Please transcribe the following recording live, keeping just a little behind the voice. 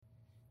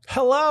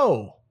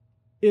Hello.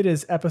 It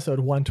is episode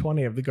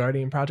 120 of the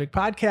Guardian Project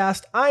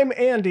podcast. I'm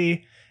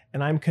Andy,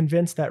 and I'm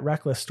convinced that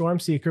Reckless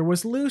Stormseeker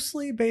was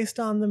loosely based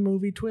on the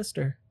movie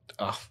Twister.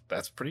 Oh,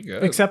 that's pretty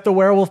good. Except the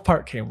werewolf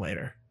part came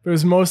later. It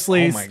was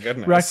mostly oh my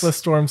goodness. Reckless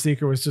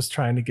Stormseeker was just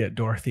trying to get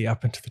Dorothy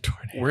up into the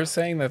tornado. We're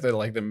saying that they're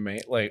like the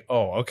main, like,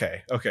 oh,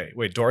 okay.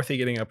 Wait, Dorothy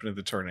getting up into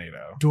the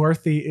tornado.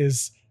 Dorothy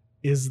is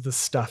the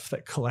stuff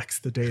that collects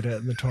the data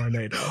in the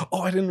tornado.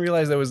 Oh, I didn't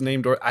realize that was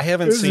named Dorothy. I It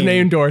haven't was seen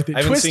named Dorothy.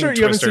 I haven't seen Twister,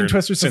 you haven't seen Twister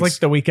Twister since like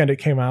the weekend it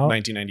came out?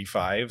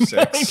 1995,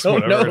 6,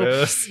 don't whatever know. it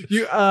is.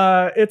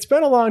 It's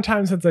been a long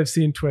time since I've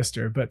seen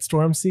Twister, but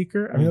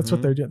Stormseeker, I mean, that's what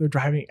Mhm. they're doing. They're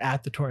driving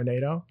at the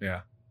tornado.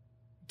 Yeah.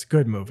 It's a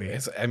good movie.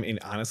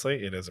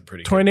 Honestly, it is a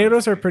pretty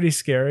Tornadoes good are movie. pretty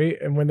scary.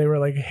 And when they were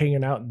like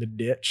hanging out in the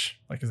ditch,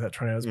 like as that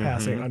tornado's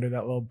passing Mhm. under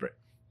that little bridge,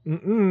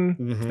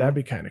 Mhm. that'd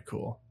be kind of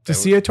cool to That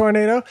see a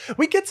tornado.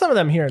 We get some of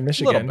them here in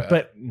Michigan, bit.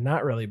 but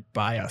not really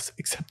by us,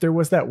 except there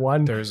was that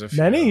one There's a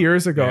few. many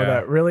years ago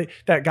Yeah.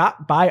 that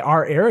got by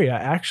our area,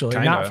 actually,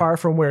 not Kinda. far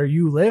from where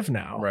you live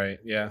now. Right,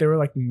 yeah. They were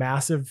like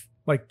massive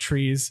like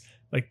trees,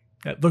 like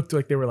that looked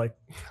like they were like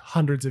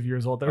hundreds of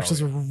years old. They were Oh,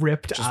 just yeah.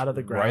 ripped Just out of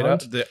the ground.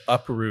 Right up,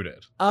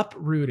 uprooted.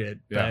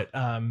 Uprooted. Yeah.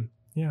 But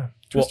yeah.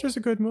 Twister's a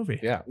good movie.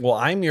 Yeah. Well,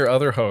 I'm your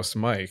other host,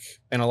 Mike,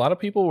 and a lot of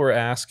people were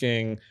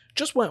asking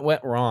just what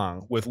went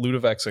wrong with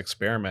Ludovic's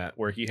experiment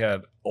where he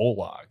had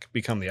Olag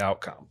become the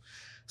outcome.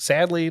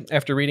 Sadly,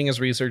 after reading his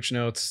research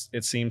notes,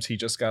 it seems he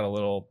just got a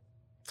little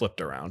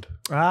flipped around.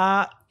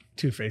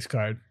 Two-Face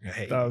card.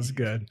 Hey. That was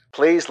good.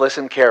 Please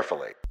listen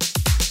carefully.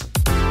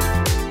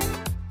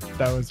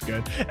 That was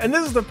good. And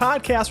this is the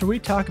podcast where we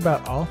talk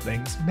about all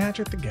things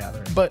Magic the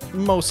Gathering. But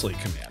mostly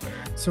Commander.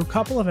 So a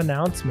couple of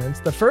announcements.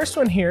 The first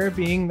one here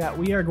being that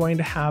we are going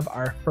to have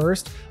our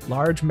first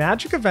large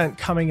Magic event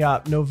coming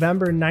up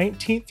November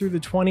 19th through the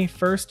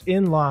 21st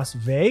in Las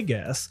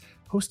Vegas,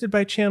 hosted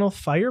by Channel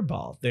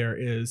Fireball. There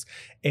is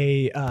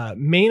a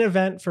main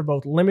event for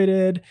both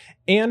Limited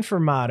and for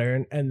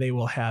Modern, and they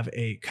will have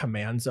a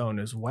Command Zone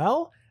as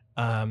well.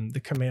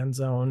 The Command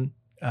Zone,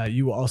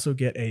 you will also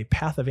get a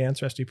Path of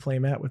Ancestry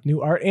playmat with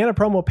new art and a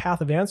promo Path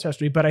of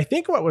Ancestry. But I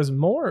think what was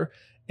more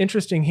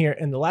interesting here,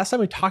 and the last time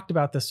we talked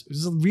about this, it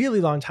was a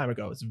really long time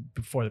ago, it was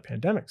before the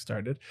pandemic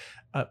started,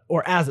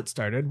 or as it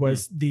started,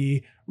 was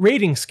the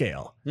rating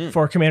scale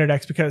for Commander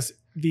decks, because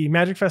the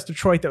Magic Fest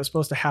Detroit that was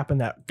supposed to happen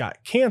that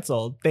got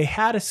canceled, they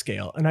had a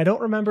scale, and I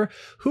don't remember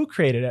who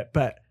created it,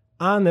 but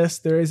on this,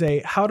 there is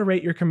a How to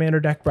Rate Your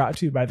Commander Deck brought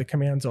to you by the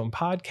Command Zone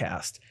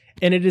podcast.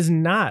 And it is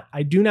not,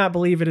 I do not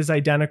believe it is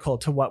identical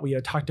to what we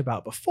had talked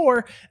about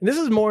before. And this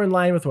is more in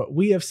line with what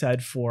we have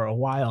said for a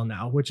while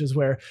now, which is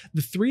where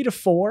the 3 to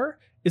 4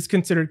 is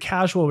considered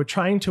casual. We're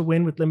trying to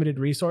win with limited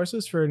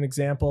resources. For an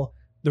example,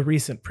 the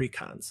recent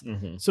precons.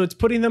 Mm-hmm. So it's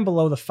putting them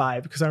below the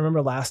 5, because I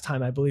remember last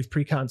time I believe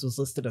precons was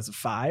listed as a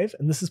 5,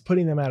 and this is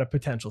putting them at a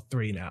potential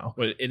 3 now.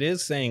 But it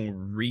is saying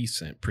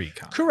recent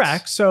precons.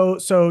 Correct.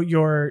 So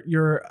your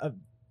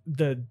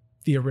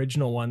the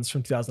original ones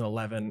from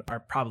 2011 are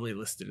probably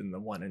listed in the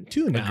 1 and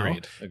 2 now.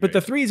 Agreed. But the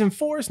 3s and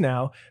 4s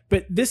now,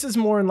 but this is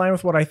more in line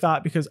with what I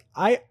thought, because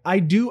I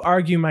do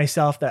argue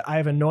myself that I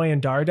have a Noyan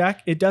Dar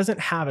deck. It doesn't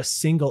have a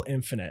single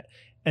infinite.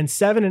 And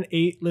 7 and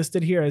 8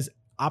 listed here as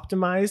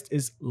optimized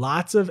is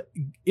lots of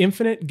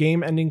infinite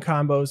game ending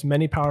combos,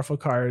 many powerful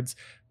cards,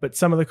 but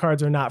some of the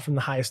cards are not from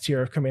the highest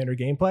tier of Commander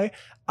gameplay.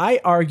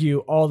 I argue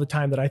all the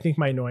time that I think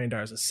my Noyan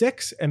Dar is a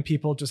 6, and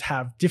people just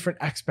have different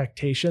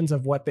expectations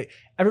of what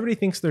everybody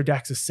thinks their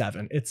deck's a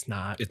 7. It's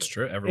not. It's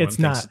true. Everyone It's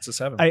thinks not. it's a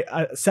 7.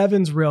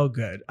 7's real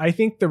good. I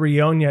think the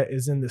Rionia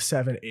is in the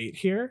 7-8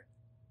 here,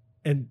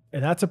 and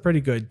that's a pretty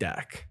good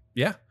deck.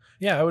 Yeah.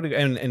 Yeah, I would,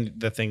 and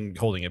the thing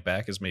holding it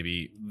back is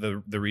maybe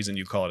the reason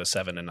you call it a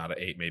 7 and not an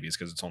 8 maybe is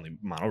because it's only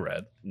mono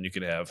red, and it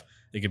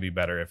could be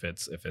better if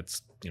it's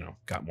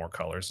got more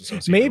colors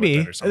associated Maybe.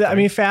 with it or something. I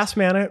mean, fast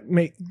mana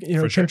For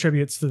sure.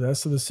 contributes to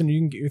this, so the sooner you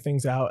can get your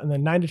things out. And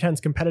then 9 to 10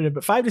 is competitive,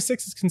 but 5 to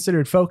 6 is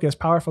considered focus,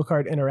 powerful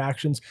card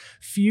interactions,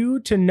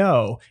 few to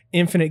no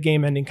infinite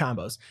game ending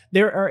combos.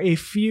 There are a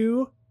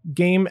few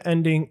game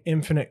ending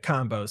infinite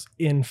combos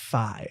in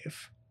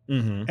 5.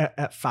 Mm-hmm.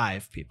 At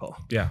 5 people.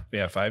 Yeah,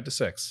 5 to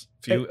 6.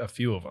 A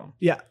few of them.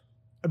 Yeah.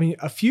 I mean,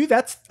 a few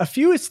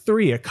is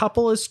 3, a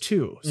couple is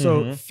 2.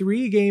 So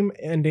 3 game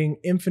ending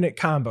infinite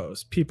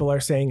combos, people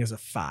are saying is a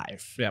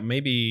 5. Yeah,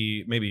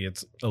 maybe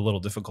it's a little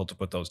difficult to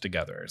put those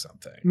together or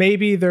something.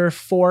 Maybe they're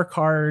 4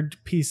 card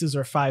pieces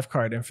or 5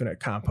 card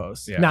infinite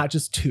combos, not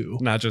just 2.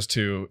 Not just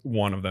 2,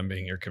 one of them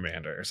being your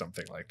commander or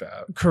something like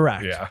that.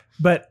 Correct. Yeah.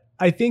 But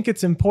I think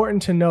it's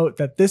important to note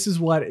that this is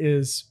what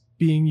is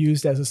being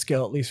used as a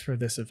skill, at least for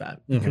this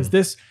event, because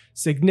this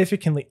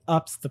significantly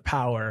ups the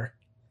power,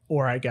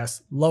 or I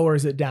guess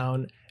lowers it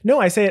down.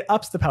 No, I say it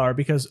ups the power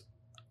because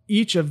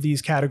each of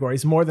these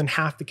categories, more than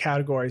half the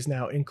categories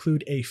now,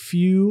 include a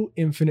few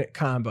infinite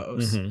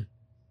combos. Mm-hmm.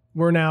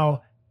 We're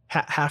now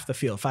half the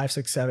field, 5,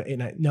 6, 7, 8,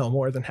 9. No,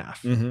 more than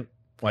half. Mm-hmm.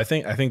 Well, I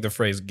think the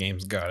phrase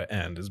 "game's gotta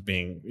end" is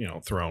being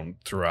thrown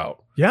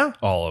throughout. Yeah,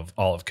 all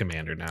of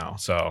Commander now.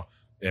 So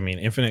I mean,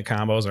 infinite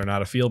combos are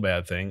not a feel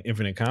bad thing.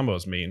 Infinite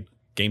combos mean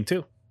game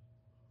 2.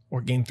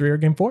 or game 3 or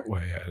game 4.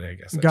 Well, yeah, I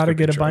guess Got to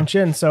get a bunch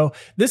in. So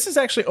this is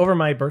actually over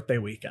my birthday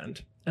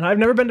weekend, and I've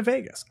never been to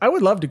Vegas. I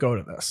would love to go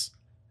to this.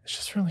 It's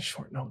just really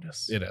short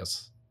notice. It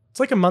is. It's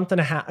like a month and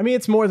a half. I mean,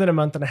 it's more than a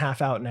month and a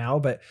half out now,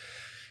 but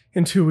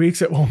in 2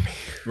 weeks it won't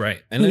be.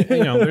 Right. And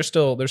you know, there's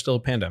still a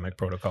pandemic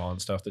protocol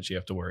and stuff that you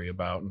have to worry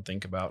about and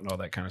think about and all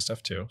that kind of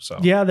stuff too. So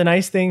yeah, the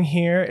nice thing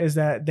here is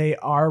that they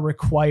are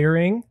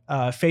requiring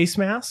face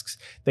masks.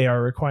 They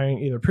are requiring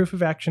either proof of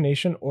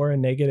vaccination or a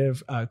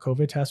negative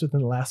COVID test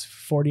within the last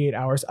 48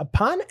 hours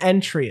upon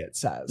entry, it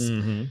says.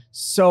 Mm-hmm.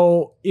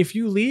 So if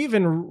you leave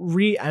and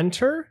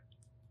re-enter,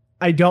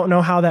 I don't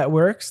know how that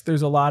works.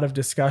 There's a lot of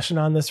discussion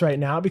on this right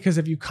now, because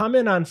if you come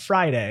in on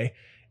Friday,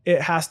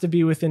 it has to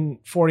be within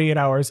 48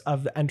 hours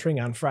of entering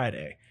on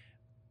Friday.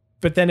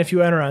 But then if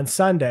you enter on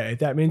Sunday,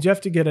 that means you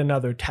have to get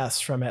another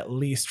test from at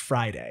least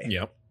Friday.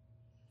 Yep.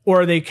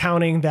 Or are they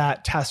counting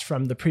that test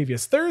from the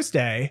previous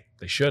Thursday?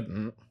 They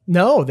shouldn't.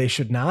 No, they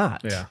should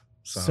not. Yeah.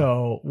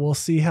 So we'll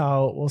see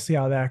how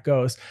that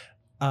goes.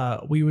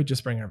 We would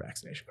just bring our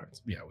vaccination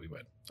cards. Yeah, we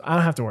would. So I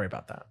don't have to worry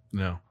about that.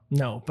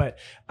 No, but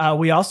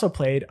we also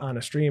played on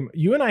a stream.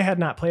 You and I had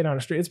not played on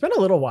a stream. It's been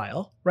a little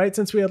while, right?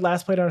 Since we had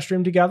last played on a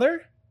stream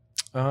together.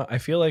 I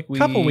feel like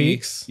couple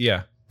weeks.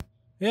 Yeah.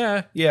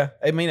 I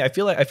mean, I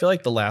feel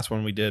like the last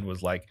one we did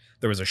was like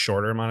there was a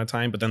shorter amount of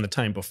time, but then the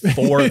time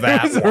before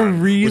that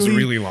was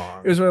really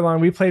long. It was really long.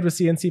 We played with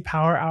CNC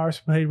Power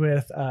Hours. We played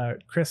with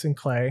Chris and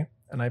Clay,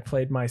 and I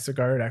played my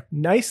cigar deck,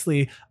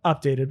 nicely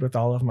updated with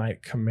all of my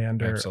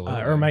Commander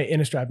or my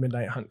Innistrad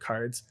Midnight Hunt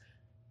cards.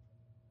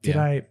 Did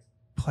I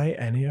play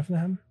any of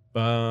them?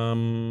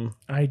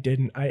 I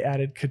didn't. I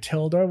added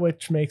Catilda,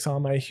 which makes all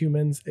my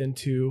humans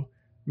into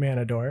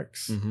Mana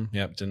Dorks. Mm-hmm.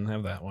 Yep, didn't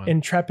have that one.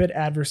 Intrepid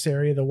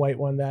Adversary, the white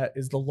one that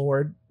is the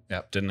Lord.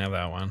 Yep, didn't have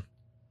that one.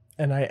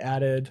 And I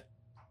added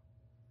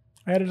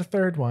a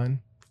third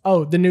one.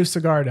 Oh, the new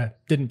Sigarda.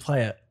 Didn't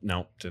play it.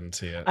 Nope, didn't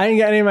see it. I didn't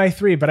get any of my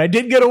 3, but I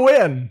did get a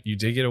win. You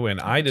did get a win.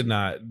 I did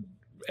not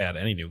add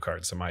any new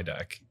cards to my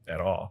deck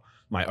at all.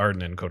 My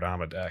Arden and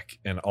Kodama deck.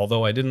 And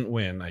although I didn't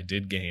win, I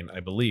did gain, I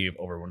believe,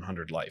 over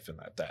 100 life in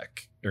that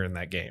deck or in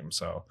that game.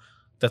 So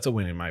that's a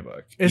win in my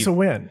book. It's a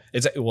win.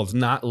 It's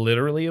not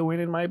literally a win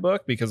in my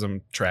book because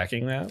I'm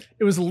tracking that.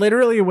 It was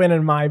literally a win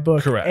in my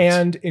book. Correct.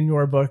 And in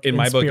your book. In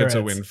my Spirits. book, it's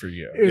a win for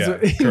you.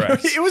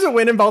 Correct. It was a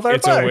win in both our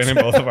books. It's a win in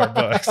both of our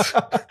books.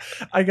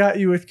 I got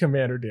you with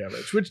Commander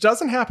damage, which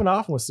doesn't happen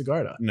often with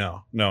Sigarda.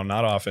 No,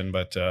 not often.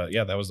 But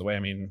yeah, that was the way. I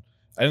mean,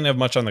 I didn't have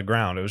much on the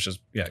ground. It was just,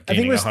 I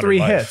think it was 3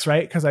 hits,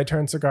 right? Because I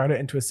turned Sigarda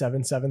into a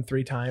 7/7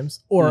 3 times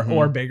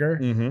or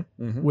bigger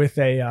with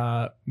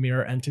a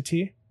mirror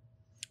entity.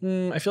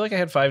 I feel like I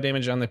had 5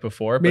 damage on it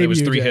before, but Maybe it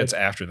was 3 did. hits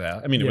after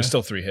that. I mean, it was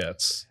still 3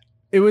 hits.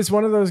 It was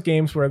one of those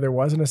games where there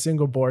wasn't a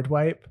single board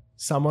wipe.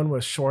 Someone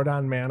was short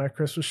on mana.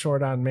 Chris was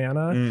short on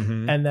mana.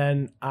 Mm-hmm. And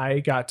then I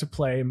got to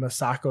play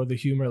Masako the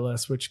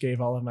Humorless, which gave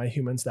all of my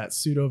humans that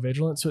pseudo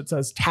vigilance. So it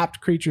says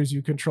tapped creatures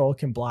you control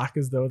can block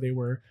as though they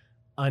were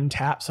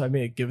untapped. So I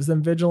mean, it gives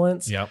them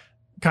vigilance. Yep.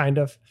 Kind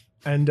of.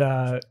 And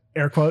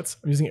air quotes.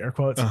 I'm using air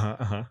quotes.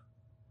 And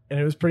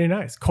it was pretty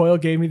nice. Coyle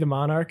gave me the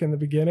Monarch in the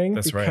beginning.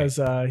 That's because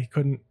he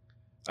couldn't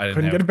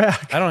get it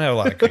back. I don't have a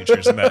lot of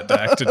creatures in that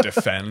deck to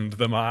defend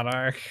the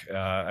Monarch.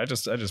 I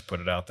just put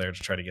it out there to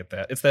try to get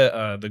that. It's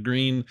the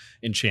green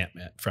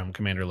enchantment from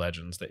Commander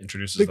Legends that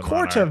introduces the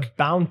Court Monarch. of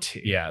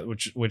Bounty. Yeah,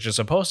 which is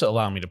supposed to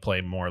allow me to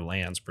play more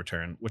lands per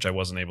turn, which I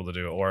wasn't able to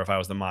do. Or if I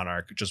was the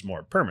Monarch, just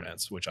more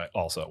permanents, which I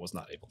also was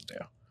not able to do.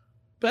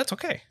 But that's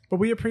okay. But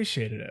we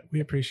appreciated it.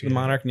 The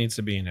Monarch needs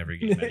to be in every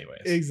game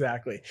anyways.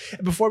 Exactly.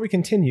 Before we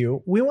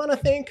continue, we want to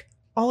thank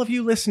all of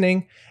you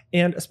listening,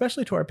 and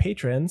especially to our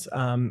patrons.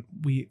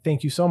 We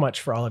thank you so much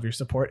for all of your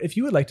support. If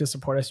you would like to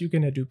support us, you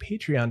can do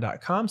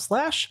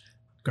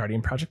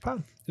patreon.com/Guardian Project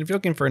Pod. And if you're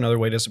looking for another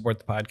way to support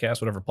the podcast,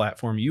 whatever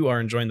platform you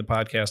are enjoying the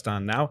podcast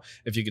on now,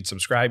 if you could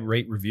subscribe,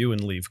 rate, review,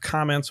 and leave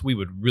comments, we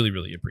would really,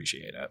 really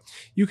appreciate it.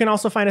 You can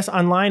also find us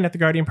online at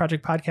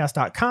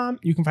theguardianprojectpodcast.com.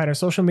 You can find our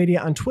social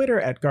media on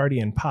Twitter at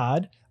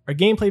GuardianPod, our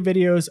gameplay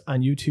videos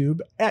on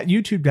YouTube at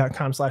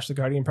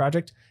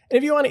youtube.com/theguardianproject. And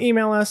if you want to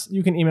email us,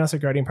 you can email us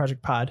at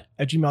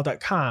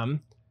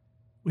guardianprojectpod@gmail.com.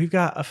 We've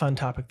got a fun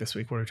topic this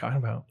week. What are we talking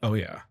about? Oh,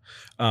 yeah.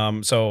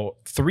 So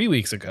 3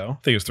 weeks ago, I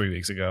think it was 3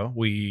 weeks ago,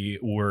 we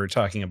were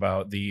talking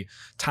about the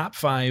top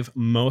 5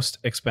 most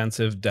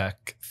expensive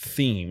deck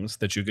themes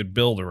that you could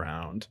build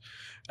around.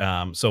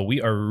 So we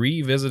are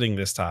revisiting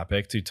this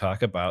topic to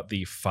talk about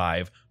the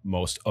 5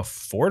 most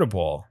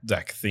affordable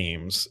deck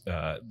themes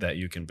that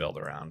you can build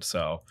around.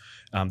 So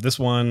this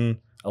one,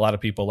 a lot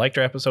of people liked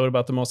our episode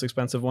about the most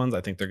expensive ones.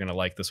 I think they're going to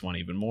like this one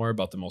even more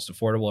about the most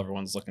affordable.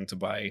 Everyone's looking to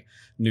buy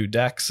new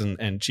decks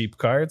and cheap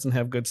cards and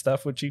have good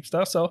stuff with cheap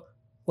stuff. So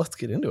let's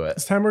get into it.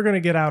 This time we're going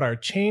to get out our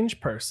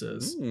change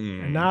purses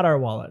and not our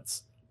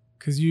wallets,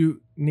 because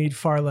you need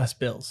far less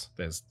bills.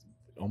 There's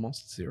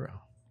almost 0.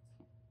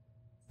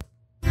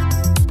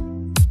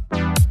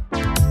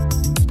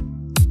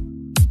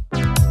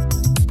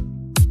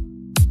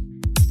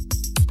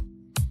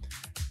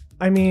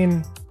 I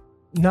mean,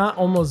 not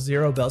almost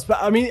zero builds, but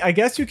I mean, I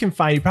guess you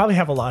probably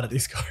have a lot of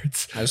these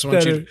cards. I just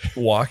want you to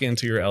walk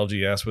into your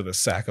LGS with a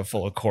sack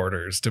full of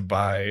quarters to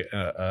buy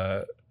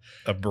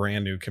a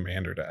brand new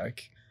commander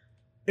deck.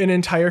 An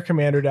entire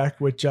commander deck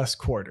with just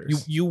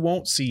quarters. You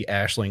won't see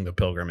Ashling the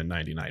Pilgrim and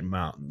 99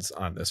 Mountains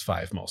on this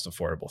 5 most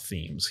affordable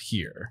themes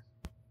here,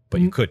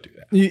 but you could do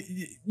that.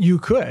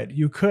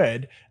 You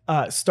could.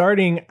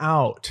 Starting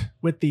out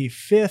with the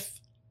 5th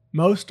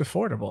most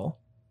affordable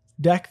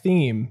deck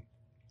theme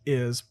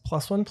is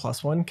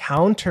 +1/+1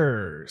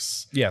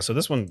 counters. Yeah, so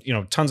this one,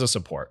 tons of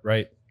support,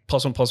 right?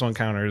 +1/+1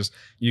 counters.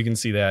 You can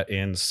see that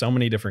in so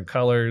many different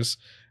colors.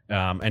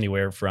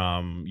 Anywhere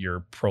from your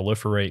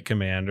proliferate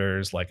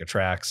commanders like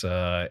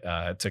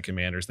Atraxa to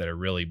commanders that are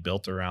really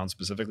built around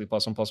specifically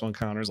 +1/+1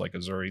 counters like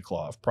Azuri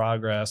Claw of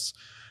Progress.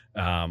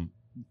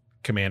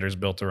 Commanders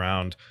built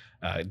around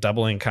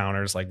doubling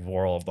counters like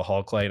Voral of the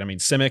Hulklight. I mean,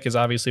 Simic is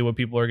obviously what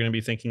people are going to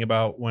be thinking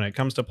about when it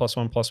comes to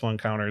 +1/+1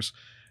 counters.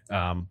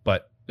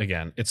 But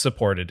again, it's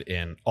supported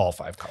in all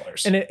 5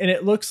 colors. And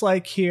it looks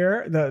like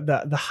here,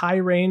 the high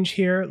range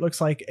here looks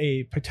like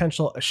a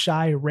potential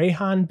Ashai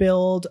Rayhan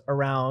build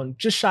around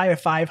just shy of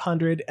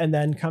 500, and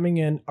then coming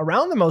in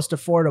around the most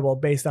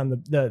affordable based on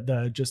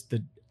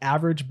the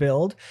average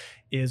build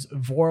is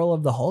Voral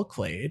of the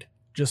Hulkblade,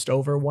 just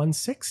over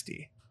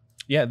 160.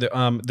 Yeah,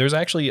 there's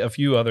actually a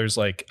few others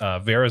like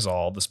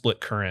Verazal, the Split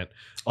Current.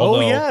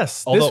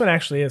 This one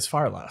actually is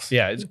far less.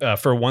 Yeah,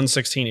 for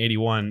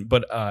 116.81,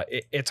 but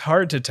it's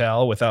hard to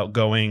tell without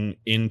going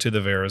into the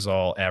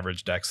Verazal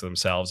average decks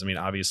themselves. I mean,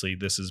 obviously,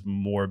 this is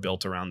more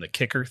built around the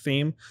kicker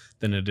theme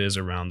than it is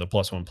around the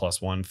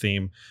 +1/+1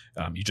 theme.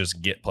 You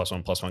just get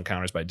 +1/+1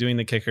 counters by doing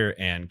the kicker,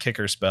 and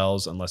kicker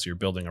spells, unless you're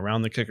building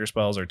around the kicker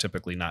spells, are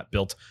typically not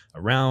built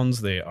around.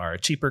 They are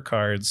cheaper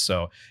cards,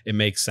 so it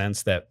makes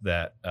sense that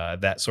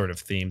that sort of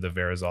theme, the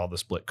Verazal, the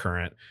Split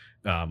Current,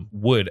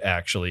 would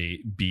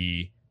actually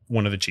be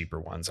one of the cheaper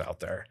ones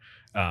out there.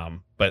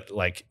 But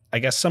like, I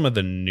guess some of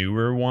the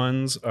newer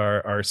ones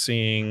are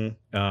seeing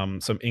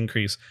some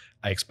increase.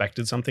 I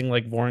expected something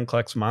like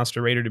Vorinclex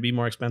Monster Raider to be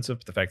more expensive,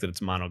 but the fact that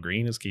it's mono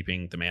green is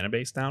keeping the mana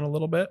base down a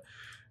little bit.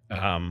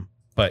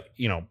 But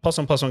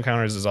 +1/+1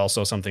 counters is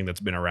also something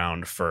that's been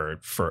around for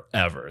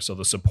forever. So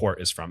the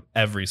support is from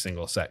every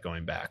single set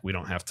going back. We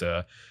don't have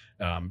to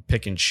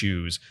pick and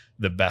choose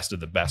the best of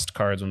the best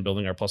cards when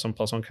building our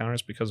 +1/+1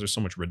 counters because there's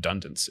so much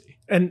redundancy.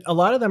 And a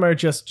lot of them are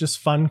just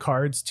fun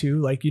cards too.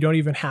 Like, you don't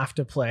even have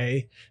to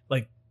play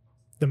like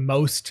the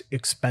most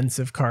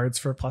expensive cards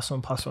for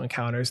 +1/+1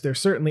 counters. There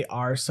certainly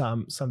are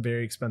some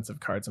very expensive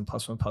cards in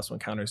 +1/+1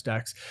 counters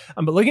decks.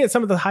 But looking at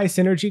some of the high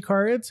synergy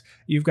cards,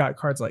 you've got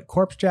cards like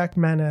Corpsejack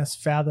Menace,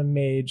 Fathom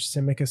Mage,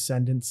 Simic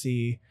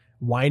Ascendancy,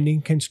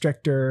 Winding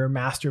Constrictor,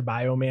 Master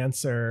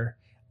Biomancer.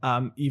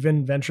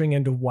 Even venturing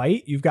into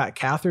white, you've got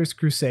Cathar's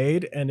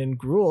Crusade, and in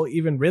Gruul,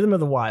 even Rhythm of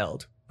the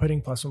Wild,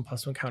 putting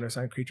 +1/+1 counters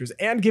on creatures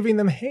and giving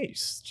them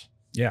haste.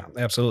 Yeah,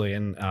 absolutely.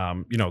 And,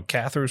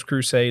 Cathar's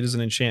Crusade is an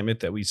enchantment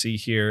that we see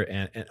here.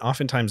 And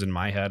oftentimes in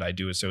my head, I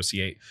do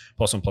associate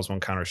 +1/+1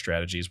 counter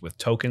strategies with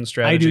token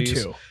strategies. I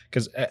do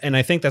too. And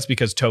I think that's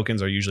because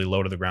tokens are usually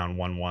low to the ground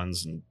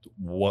 1/1s. And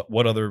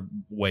what other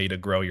way to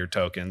grow your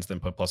tokens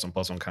than put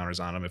 +1/+1 counters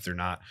on them if they're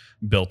not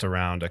built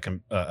around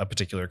a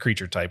particular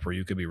creature type where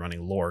you could be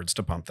running lords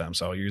to pump them.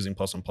 So you're using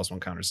 +1/+1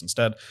 counters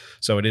instead.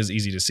 So it is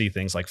easy to see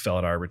things like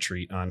Felidar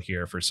Retreat on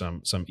here for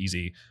some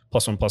easy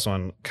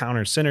 +1/+1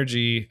 counter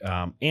synergy.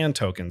 And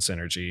token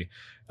synergy.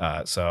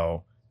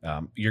 So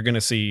you're going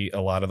to see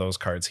a lot of those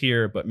cards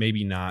here, but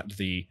maybe not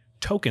the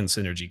token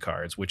synergy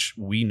cards, which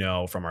we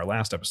know from our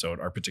last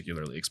episode are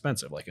particularly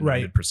expensive, like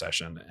Invited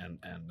Procession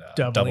and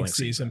Doubling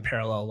Season,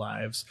 Parallel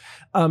Lives.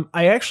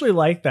 I actually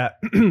like that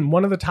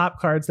one of the top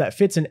cards that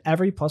fits in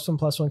every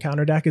 +1/+1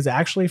 counter deck is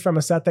actually from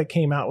a set that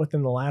came out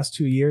within the last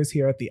 2 years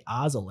here at the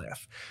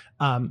Ozolith.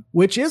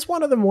 Which is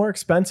one of the more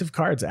expensive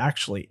cards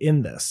actually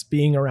in this,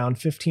 being around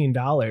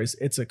 $15.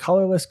 It's a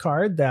colorless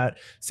card that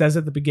says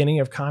at the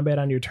beginning of combat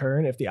on your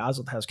turn, if the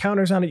Ozolith has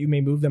counters on it, you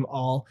may move them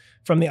all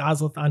from the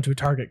Ozolith onto a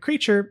target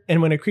creature.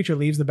 And when a creature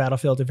leaves the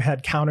battlefield, if it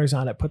had counters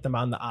on it, put them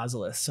on the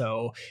Ozolith.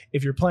 So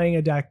if you're playing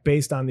a deck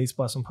based on these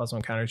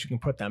 +1/+1 counters, you can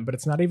put them, but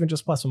it's not even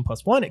just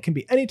 +1/+1. It can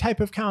be any type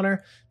of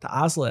counter. The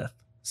Ozolith,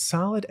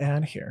 solid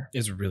ad here.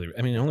 Is really,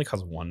 it only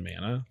costs 1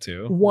 mana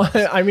too.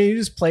 You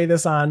just play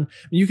this on,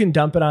 you can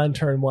dump it on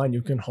turn 1,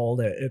 you can hold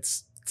it.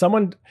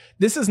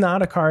 This is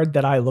not a card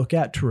that I look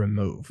at to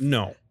remove.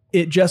 No.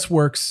 It just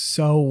works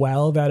so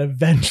well that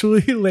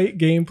eventually late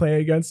gameplay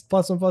against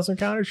 +1/+1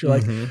 counters, you're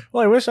like,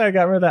 well, I wish I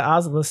got rid of that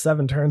Ozolith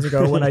 7 turns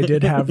ago when I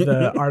did have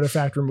the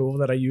artifact removal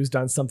that I used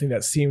on something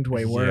that seemed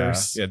way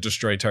worse. Yeah,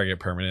 destroy target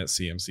permanent,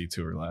 CMC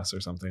 2 or less or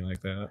something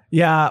like that.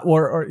 Yeah,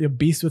 or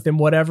Beast Within,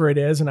 whatever it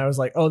is. And I was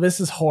like, oh, this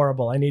is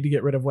horrible. I need to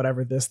get rid of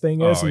whatever this thing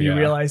is. You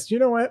realized, you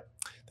know what?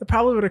 That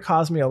probably would have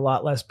caused me a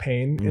lot less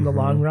pain in the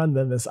long run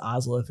than this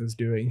Ozolith is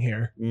doing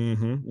here.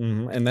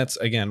 And that's,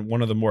 again,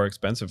 one of the more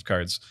expensive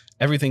cards.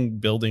 Everything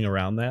building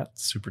around that,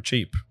 super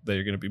cheap that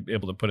you're going to be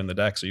able to put in the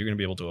deck. So you're going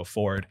to be able to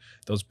afford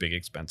those big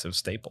expensive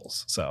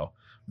staples. So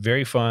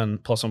very fun.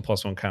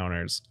 +1/+1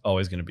 counters,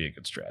 always going to be a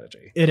good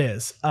strategy. It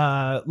is.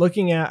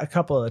 Looking at a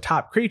couple of the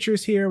top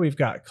creatures here, we've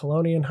got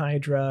Colonian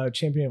Hydra,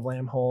 Champion of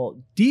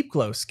Lambhole, Deep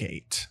Glow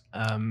Skate.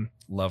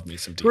 Love me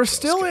some Deep We're Glow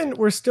still Skate.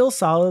 we're still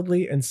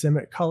solidly in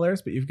Simic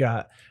colors, but you've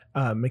got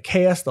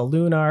Mikaeus, the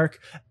Lunarch.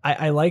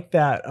 I like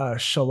that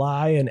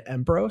Shalai and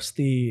Embros,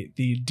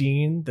 the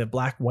Dean, the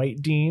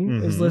black-white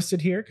Dean is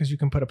listed here because you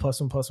can put a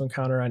 +1/+1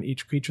 counter on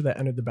each creature that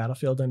entered the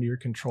battlefield under your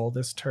control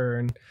this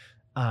turn.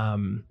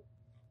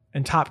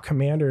 And top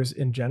commanders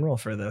in general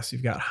for this,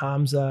 you've got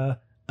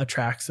Hamza,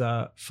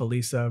 Atraxa,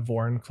 Felisa,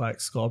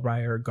 Vorinclex,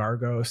 Skullbriar,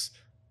 Gargos.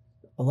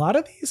 A lot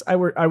of these I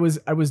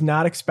was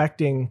not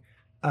expecting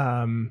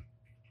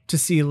to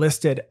see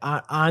listed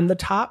on the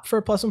top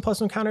for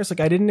 +1/+1 counters.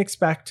 Like I didn't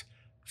expect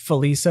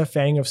Felisa,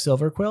 Fang of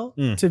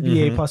Silverquill to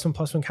be a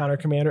 +1/+1 counter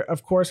commander.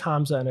 Of course,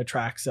 Hamza and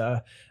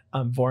Atraxa,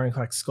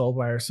 Vorinclex,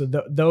 Skullbriar. So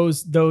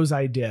those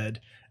I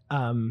did.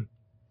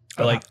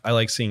 I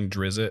like seeing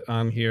Drizzt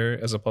on here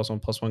as a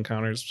 +1/+1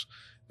 counters.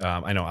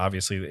 I know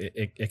obviously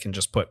it can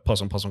just put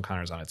 +1/+1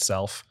 counters on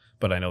itself,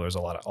 but I know there's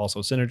a lot of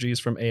also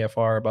synergies from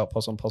AFR about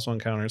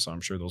 +1/+1 counters, so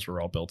I'm sure those were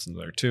all built into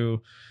there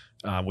too.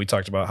 We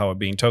talked about how it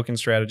being token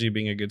strategy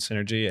being a good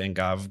synergy, and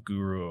Gav,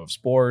 Guru of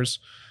Spores.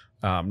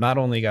 Not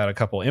only got a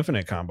couple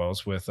infinite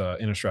combos with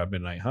Innistrad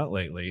Midnight Hunt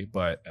lately,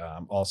 but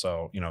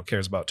also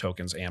cares about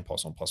tokens and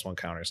 +1/+1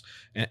 counters.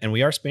 And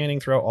we are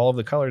spanning throughout all of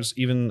the colors.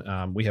 Even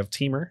we have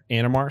Temur,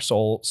 Animar,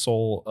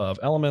 Soul of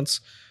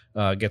Elements,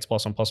 gets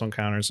 +1/+1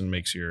 counters and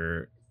makes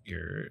your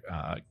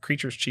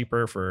creatures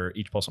cheaper for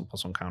each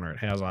 +1/+1 counter it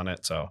has on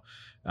it. So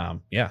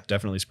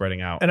definitely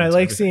spreading out. And I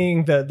like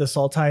seeing the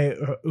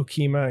Sultai,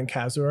 Ukima, and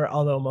Kazur,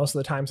 although most of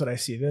the times that I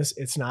see this,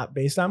 it's not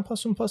based on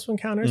 +1/+1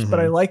 counters, but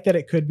I like that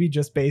it could be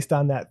just based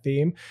on that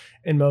theme.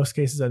 In most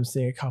cases, I'm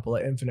seeing a couple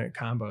of infinite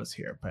combos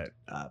here, but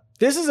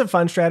this is a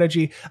fun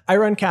strategy. I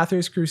run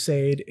Cathar's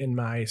Crusade in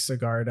my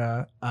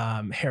Sigarda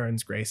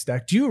Heron's Grace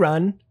deck. Do you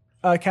run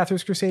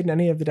Cathar's Crusade in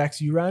any of the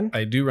decks you run?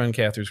 I do run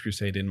Cathar's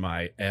Crusade in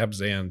my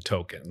Abzan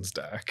tokens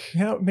deck.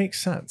 Yeah, it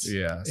makes sense.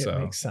 Yeah, it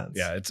makes sense.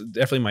 Yeah, it's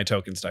definitely my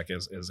tokens deck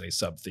is a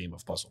sub theme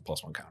of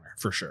 +1/+1 counter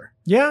for sure.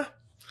 Yeah.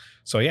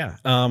 So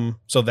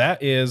so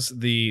that is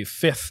the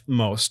 5th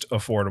most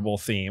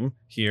affordable theme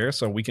here.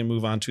 So we can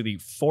move on to the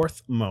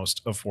 4th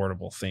most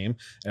affordable theme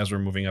as we're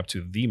moving up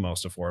to the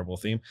most affordable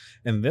theme,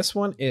 and this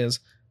one is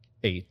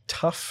a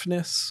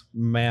Toughness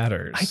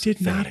Matters. I did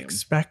not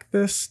expect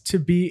this to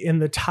be in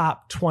the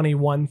top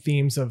 21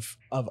 themes of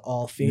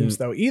all themes,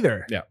 though,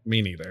 either. Yeah,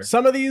 me neither.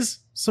 Some of these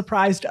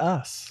surprised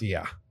us.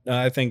 Yeah,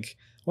 I think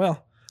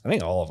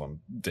all of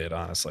them did,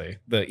 honestly.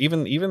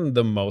 Even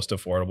the most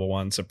affordable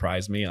one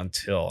surprised me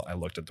until I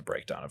looked at the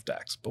breakdown of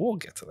decks, but we'll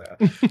get to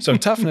that. So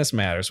Toughness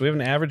Matters. We have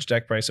an average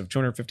deck price of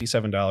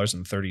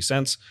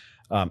 $257.30.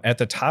 At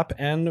the top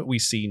end, we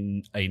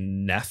see a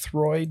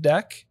Nethroi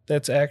deck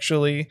that's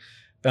actually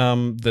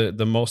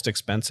the most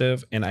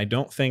expensive, and I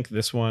don't think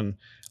this one,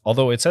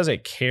 although it says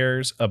it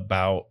cares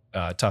about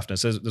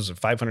toughness, this is a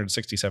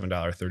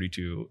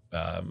 $567.32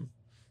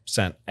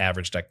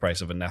 average deck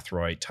price of a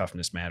Nethroi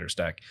Toughness Matters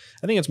deck.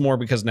 I think it's more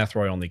because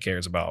Nethroi only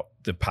cares about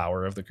the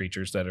power of the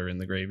creatures that are in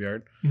the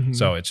graveyard.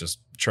 So it's just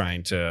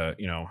trying to,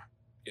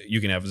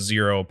 you can have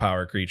 0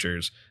 power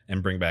creatures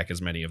and bring back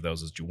as many of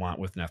those as you want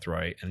with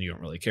Nethroi, and you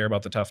don't really care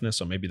about the toughness.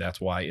 So maybe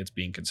that's why it's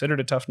being considered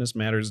a Toughness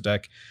Matters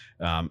deck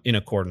in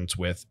accordance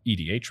with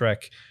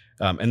EDHREC.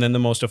 And then the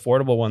most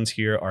affordable ones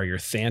here are your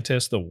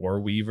Thantis, the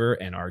Warweaver,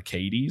 and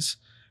Arcades.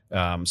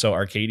 So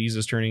Arcades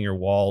is turning your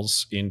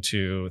walls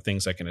into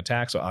things that can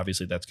attack. So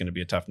obviously that's going to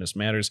be a Toughness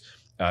Matters.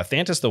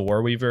 Thantis, the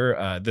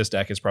Warweaver, this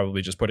deck is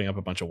probably just putting up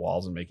a bunch of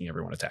walls and making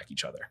everyone attack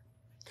each other.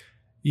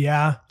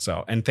 Yeah.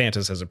 So, and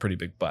Thantis has a pretty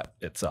big butt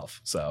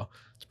itself. So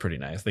it's pretty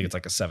nice. I think it's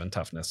like a 7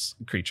 toughness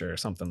creature or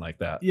something like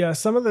that. Yeah.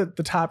 Some of the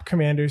top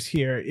commanders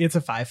here, it's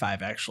a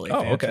 5/5 actually.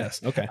 Oh,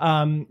 Thantis. Okay.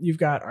 You've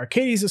got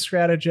Arcades, the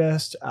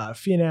Strategist,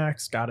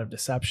 Phoenix, God of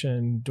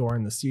Deception,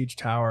 Dorn, the Siege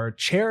Tower,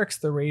 Cherix,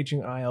 the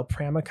Raging Isle,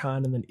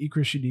 Pramikon, and then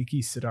Ikrashidiki,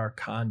 Sidar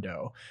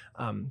Kondo.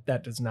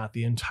 That is not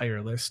the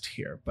entire list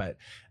here, but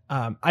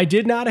I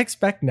did not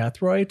expect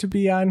Nethroi to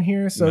be on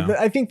here, so No.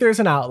 I think there's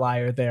an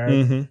outlier there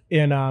in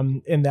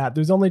that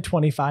there's only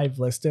 25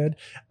 listed,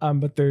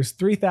 but there's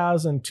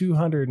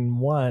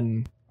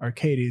 3,201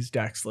 Arcades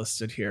decks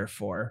listed here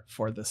for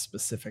the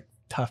specific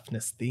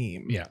toughness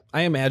theme. Yeah,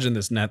 I imagine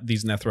these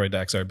Nethroi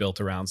decks are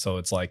built around, so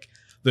it's like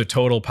the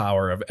total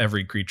power of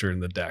every creature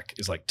in the deck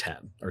is like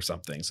 10 or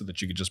something, so that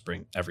you could just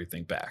bring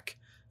everything back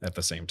at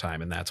the same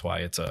time, and that's why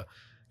it's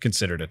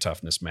considered a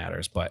Toughness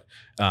Matters. But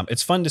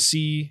it's fun to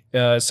see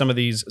some of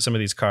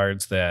these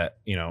cards that,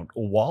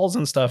 walls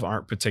and stuff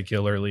aren't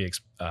particularly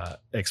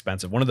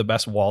expensive. One of the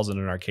best walls in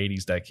an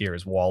Arcades deck here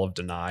is Wall of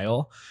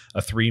Denial,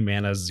 a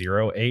 3-mana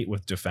 0/8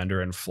 with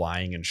Defender and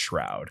Flying and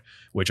Shroud,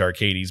 which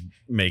Arcades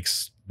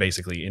makes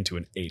basically into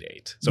an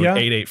 8/8. So an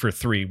 8/8 for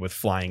 3 with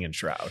Flying and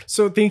Shroud.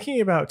 So thinking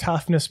about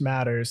Toughness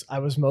Matters, I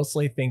was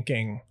mostly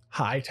thinking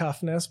high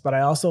toughness, but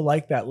I also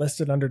like that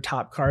listed under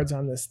top cards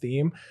on this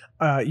theme.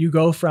 You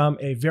go from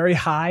a very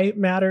high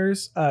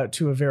matters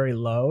to a very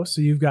low. So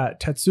you've got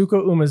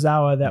Tetsuko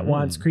Umezawa that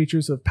wants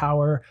creatures with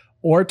power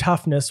or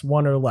toughness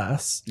 1 or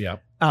less. Yeah.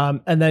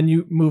 And then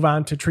you move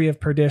on to Tree of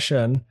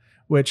Perdition,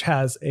 which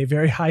has a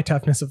very high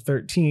toughness of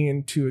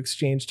 13 to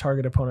exchange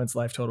target opponent's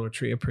life total with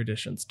Tree of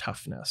Perdition's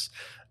toughness.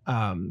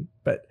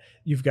 But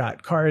you've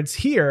got cards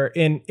here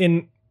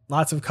in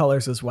lots of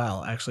colors as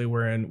well. Actually,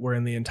 we're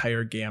in the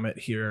entire gamut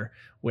here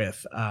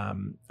with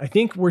I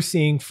think we're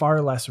seeing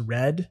far less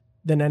red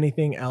than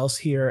anything else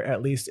here,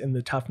 at least in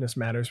the toughness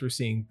matters. We're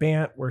seeing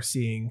Bant, we're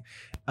seeing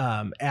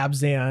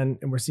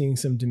Abzan, and we're seeing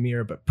some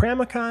Dimir, but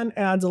Pramikon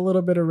adds a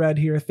little bit of red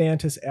here.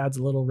 Thantis adds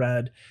a little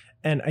red.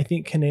 And I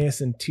think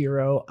Kineas and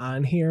Tiro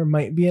on here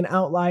might be an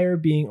outlier,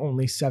 being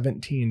only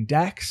 17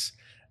 decks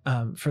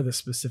for the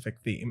specific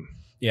theme.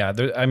 Yeah,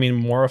 I mean,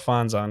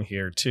 Morophon's on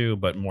here too,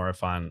 but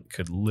Morophon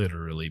could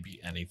literally be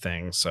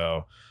anything.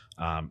 So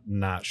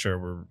not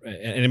sure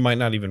and it might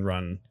not even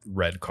run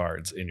red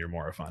cards in your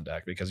Morophon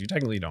deck, because you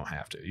technically don't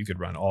have to. You could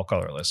run all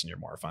colorless in your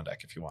Morophon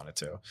deck if you wanted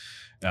to.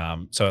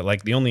 So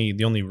like the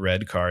only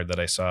red card that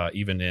I saw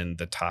even in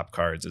the top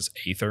cards is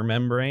Aether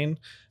Membrane,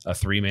 a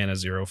 3-mana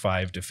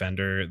 0/5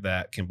 defender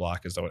that can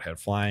block as though it had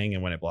flying,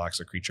 and when it blocks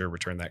a creature,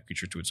 return that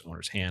creature to its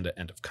owner's hand at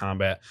end of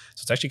combat.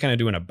 So it's actually kind of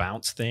doing a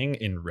bounce thing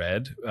in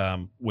red,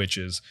 which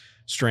is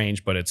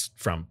strange, but it's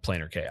from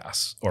Planar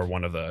Chaos, or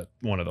one of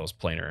those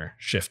planar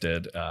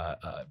shifted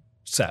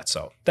sets.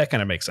 So that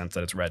kind of makes sense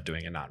that it's red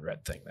doing a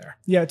non-red thing there.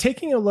 Yeah,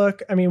 taking a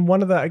look, I mean,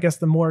 one of the, I guess,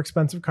 the more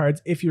expensive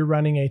cards, if you're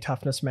running a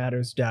Toughness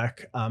Matters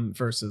deck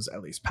versus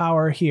at least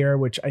Power here,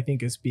 which I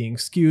think is being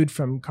skewed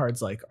from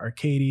cards like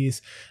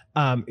Arcades,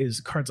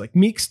 is cards like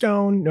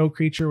Meekstone. No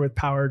creature with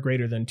power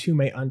greater than 2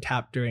 may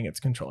untap during its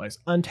controller's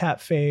untap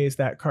phase.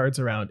 That card's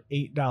around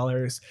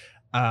 $8.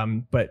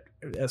 But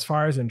as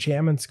far as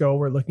enchantments go,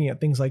 we're looking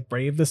at things like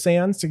Brave the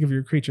Sands to give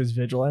your creatures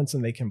vigilance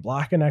and they can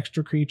block an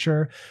extra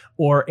creature,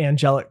 or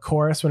Angelic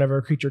Chorus. Whenever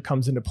a creature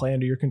comes into play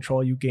under your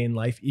control, you gain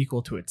life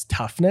equal to its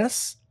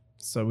toughness.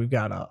 So we've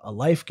got a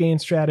life gain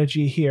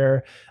strategy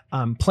here.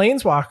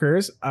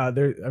 Planeswalkers,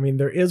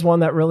 there is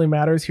one that really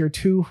matters here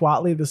too.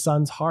 Huatli the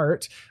Sun's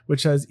Heart,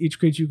 which says each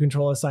creature you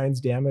control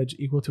assigns damage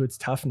equal to its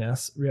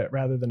toughness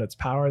rather than its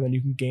power. And then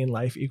you can gain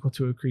life equal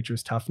to a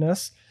creature's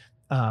toughness.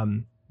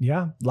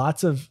 Yeah,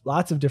 lots of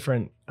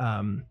different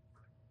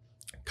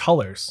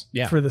colors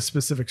for the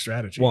specific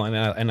strategy. Well,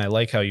 and I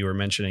like how you were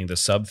mentioning the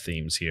sub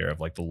themes here of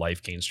like the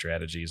life gain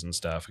strategies and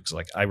stuff. Because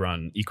like I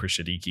run Ikra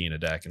Shadiki in a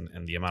deck,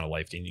 and the amount of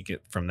life gain you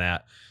get from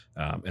that,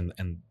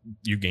 and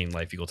you gain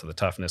life equal to the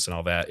toughness and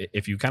all that.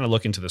 If you kind of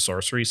look into the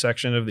sorcery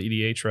section of the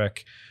EDH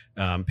rec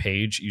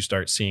page, you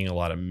start seeing a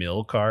lot of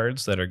mill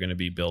cards that are going to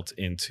be built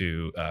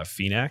into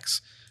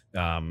Phoenix.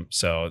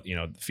 So,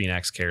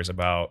 Phoenix cares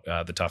about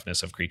the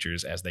toughness of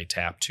creatures as they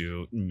tap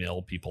to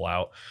mill people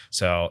out.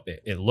 So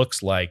it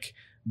looks like,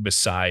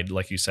 beside,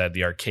 like you said,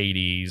 the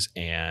Arcades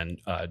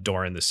and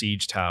Doran the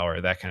Siege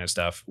Tower, that kind of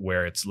stuff,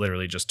 where it's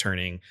literally just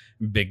turning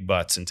big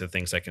butts into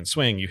things that can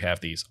swing, you have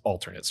these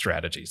alternate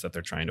strategies that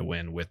they're trying to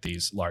win with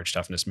these large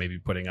toughness, maybe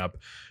putting up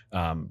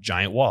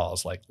giant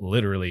walls, like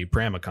literally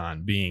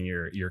Pramikon being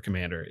your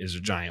commander is a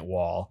giant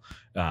wall.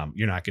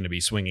 You're not going to be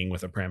swinging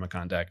with a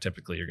Pramikon deck.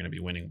 Typically, you're going to be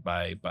winning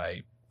by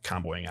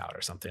comboing out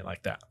or something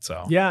like that.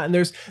 So yeah, and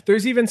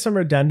there's even some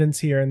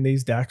redundancy here in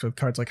these decks with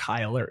cards like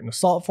High Alert and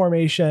Assault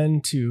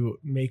Formation to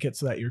make it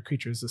so that your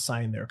creatures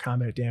assign their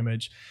combat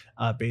damage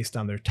based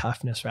on their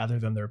toughness rather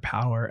than their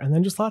power. And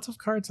then just lots of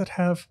cards that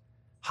have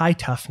high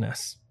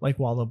toughness, like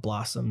Wall of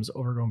Blossoms,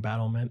 Overgrown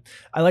Battlement.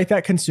 I like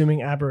that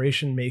Consuming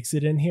Aberration makes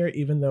it in here,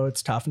 even though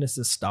its toughness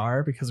is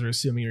star, because we're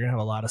assuming you're gonna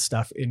have a lot of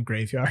stuff in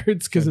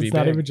graveyards, because it's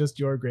not even just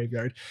your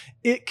graveyard.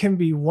 It can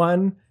be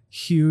one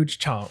huge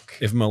chunk.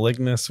 If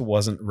Malignus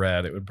wasn't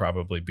red, it would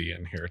probably be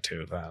in here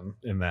too then,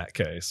 in that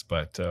case.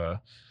 But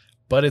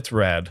it's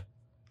red,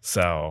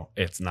 so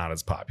it's not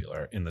as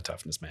popular in the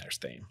Toughness Matters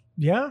theme.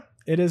 Yeah,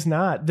 it is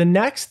not. The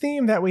next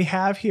theme that we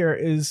have here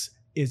is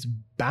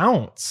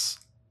Bounce.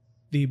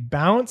 The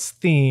Bounce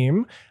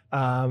theme,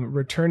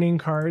 returning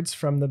cards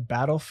from the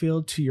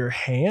battlefield to your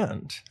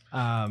hand.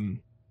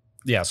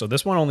 Yeah, so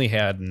this one only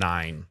had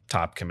 9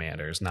 top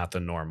commanders, not the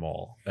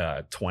normal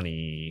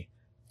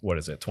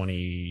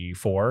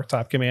 24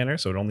 top commander.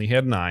 So it only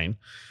had 9,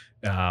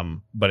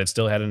 but it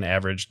still had an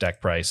average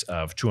deck price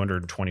of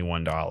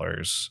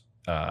 $221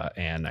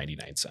 and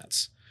 99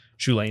 cents.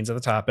 Shoe Lane's at the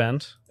top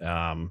end,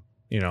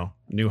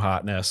 new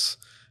hotness,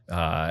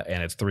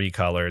 and it's 3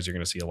 colors. You're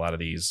going to see a lot of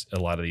these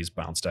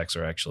bounce decks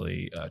are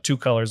actually 2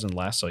 colors and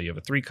less. So you have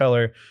a 3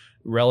 color,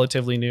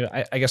 relatively new.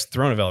 I guess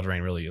Throne of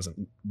Eldraine really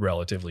isn't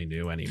relatively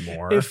new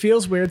anymore. It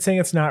feels weird saying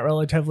it's not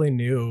relatively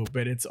new,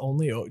 but it's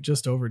only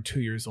just over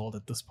 2 years old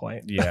at this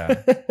point.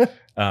 Yeah.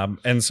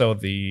 And so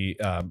the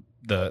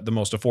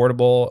most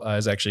affordable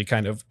is actually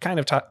kind of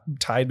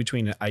tied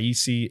between an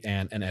Aesi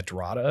and an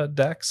Etrata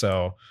deck.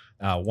 So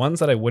Ones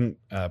that I wouldn't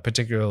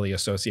particularly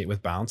associate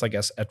with bounce, I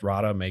guess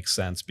Etrata makes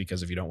sense,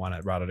 because if you don't want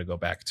Etrata to go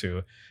back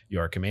to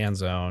your command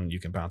zone, you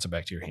can bounce it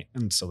back to your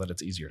hand so that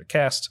it's easier to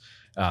cast.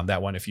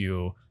 That one, if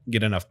you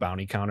get enough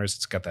bounty counters,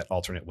 it's got that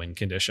alternate win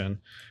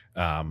condition.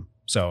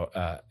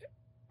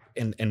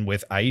 And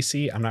with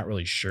Icy, I'm not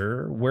really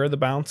sure where the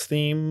bounce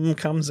theme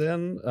comes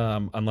in,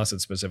 unless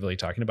it's specifically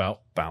talking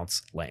about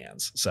bounce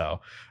lands.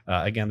 So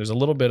again, there's a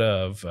little bit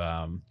of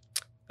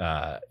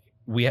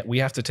we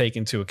have to take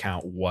into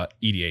account what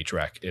EDH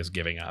Rec is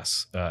giving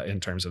us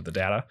in terms of the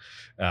data,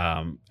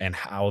 and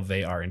how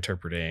they are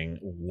interpreting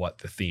what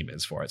the theme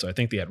is for it. So I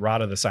think the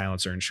Etrata, the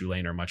Silencer, and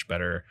Shulane are much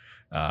better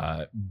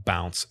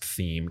bounce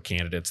theme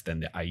candidates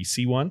than the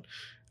Icy one,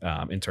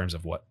 in terms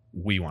of what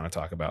we want to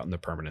talk about and the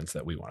permanence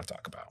that we want to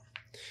talk about.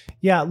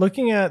 Yeah,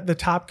 looking at the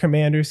top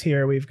commanders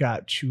here, we've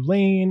got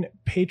Chulane,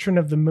 Patron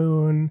of the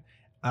Moon,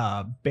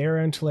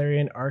 Baron,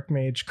 Tolarian,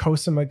 Archmage,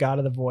 Cosima, God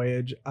of the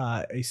Voyage,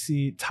 I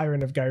see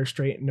Tyrant of Gyre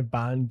Strait, and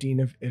Naban, Dean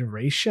of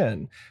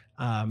Iteration.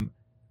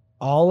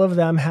 All of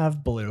them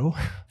have blue.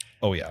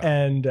 Oh, yeah.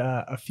 And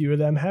a few of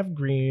them have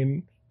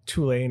green.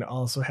 Tulane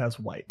also has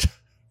white.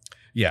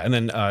 Yeah, and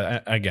then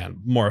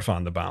again,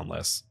 Morophon the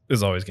Boundless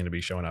is always going to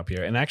be showing up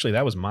here. And actually,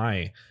 that was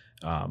my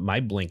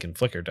Blink and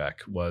Flicker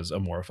deck was a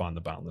Morophon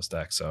the Boundless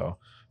deck. So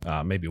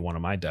maybe one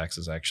of my decks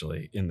is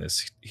actually in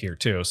this here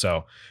too.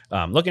 So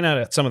looking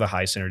at some of the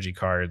high synergy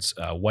cards,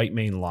 White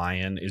Mane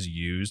Lion is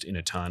used in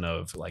a ton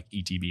of like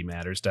ETB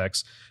Matters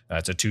decks.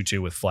 It's a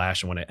 2/2 with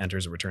flash, and when it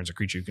enters, it returns a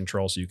creature you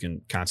control, so you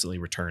can constantly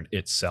return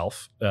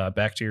itself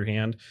back to your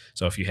hand.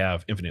 So if you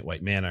have infinite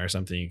white mana or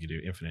something, you can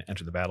do infinite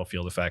enter the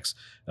battlefield effects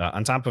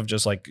on top of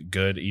just like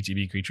good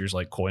ETB creatures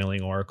like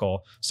Coiling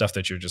Oracle, stuff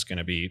that you're just going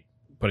to be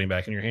putting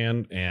back in your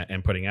hand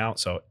and putting out.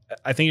 So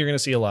I think you're going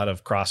to see a lot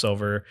of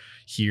crossover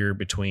here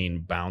between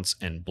bounce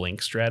and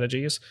blink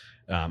strategies.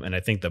 And I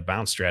think the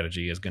bounce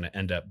strategy is going to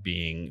end up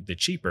being the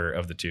cheaper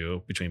of the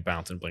two between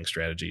bounce and blink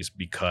strategies,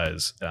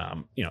 because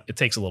it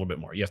takes a little bit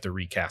more. You have to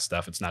recast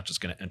stuff. It's not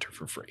just going to enter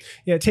for free.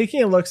 Yeah,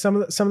 taking a look, some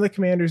of the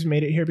commanders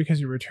made it here because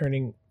you're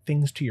returning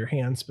things to your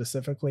hand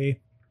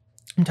specifically.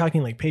 I'm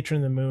talking like Patron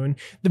of the Moon.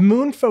 The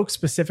Moon folk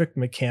specific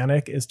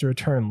mechanic is to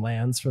return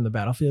lands from the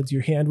battlefield to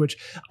your hand, which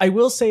I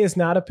will say is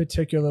not a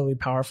particularly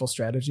powerful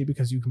strategy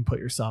because you can put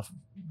yourself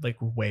like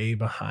way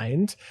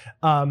behind.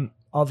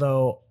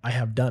 Although I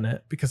have done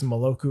it because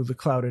Moloku, the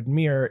Clouded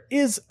Mirror,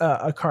 is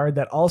a card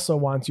that also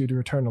wants you to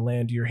return a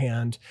land to your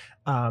hand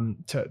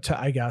to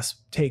I guess,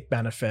 take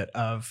benefit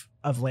of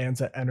lands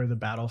that enter the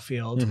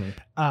battlefield.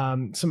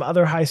 Mm-hmm. Some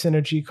other high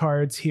synergy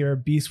cards here,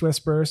 Beast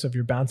Whisper. So if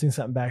you're bouncing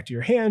something back to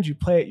your hand, you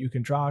play it, you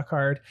can draw a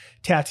card.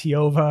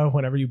 Tatiova,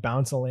 whenever you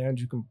bounce a land,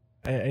 you can,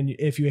 and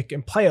if you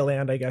can play a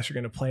land, I guess you're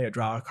going to play it,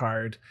 draw a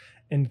card,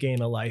 and gain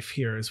a life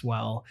here as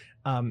well.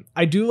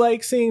 I do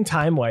like seeing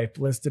Time Wipe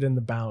listed in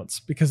the bounce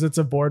because it's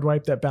a board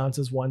wipe that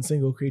bounces one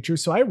single creature.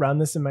 So I run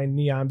this in my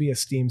Niambi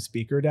Esteem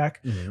Speaker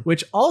deck,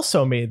 which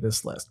also made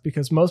this list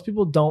because most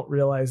people don't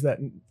realize that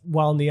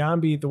while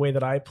Niambi, the way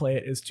that I play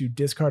it is to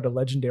discard a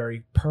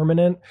legendary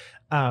permanent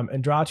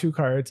and draw 2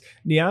 cards,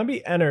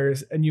 Niambi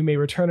enters and you may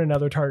return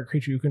another target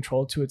creature you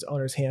control to its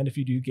owner's hand if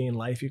you do gain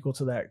life equal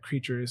to that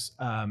creature's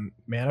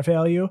mana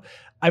value.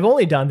 I've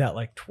only done that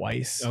like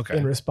twice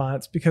in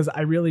response because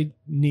I really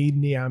need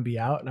Niambi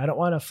out and I don't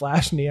want to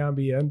flash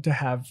Niambi in to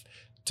have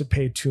to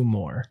pay 2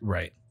 more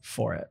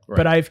for it. Right.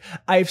 But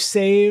I've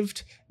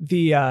saved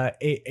the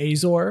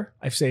Azor.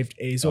 I've saved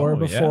Azor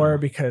before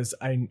because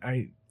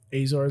I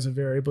Azor is a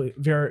very,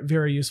 very,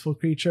 very useful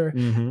creature.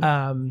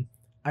 Mm-hmm.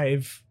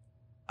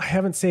 I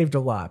haven't saved a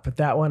lot, but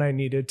that one I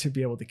needed to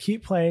be able to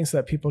keep playing so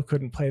that people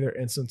couldn't play their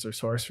instants or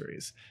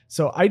sorceries.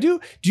 So I do.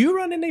 Do you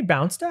run any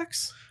bounce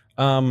decks?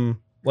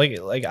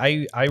 Like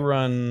I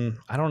run,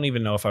 I don't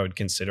even know if I would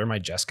consider my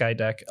Jeskai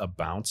deck a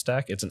bounce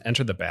deck. It's an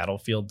enter the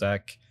battlefield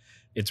deck.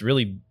 It's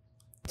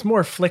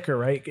more flicker,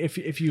 right?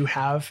 If you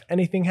have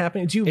anything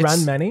happening, do you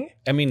run many?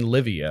 I mean,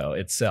 Livio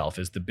itself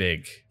is the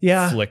big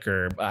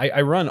flicker.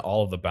 I run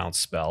all of the bounce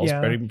spells,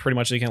 pretty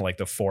much you can like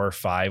the 4 or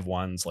 5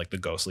 ones, like the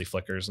ghostly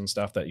flickers and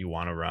stuff that you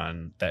want to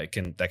run that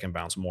can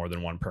bounce more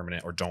than one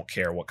permanent or don't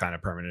care what kind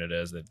of permanent it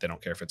is. That they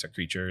don't care if it's a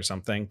creature or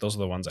something. Those are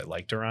the ones I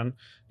like to run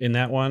in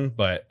that one.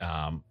 But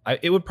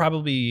it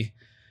probably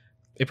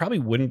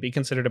wouldn't be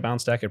considered a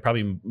bounce deck. It'd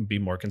probably be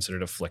more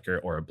considered a flicker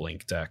or a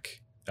blink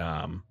deck.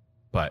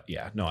 But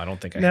yeah, no, I don't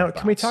think I have bounce.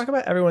 Can we talk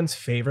about everyone's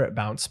favorite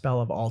bounce spell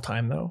of all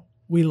time, though?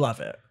 We love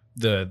it.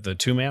 The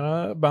 2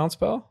 mana bounce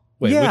spell?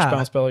 Wait, which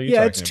bounce spell are you talking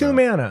about? Yeah, it's 2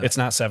 mana. It's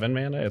not 7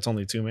 mana? It's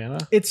only 2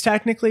 mana? It's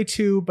technically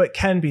 2, but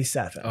can be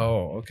 7.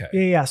 Oh, okay.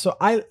 Yeah. So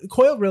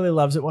Coil really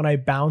loves it when I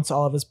bounce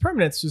all of his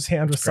permanents to his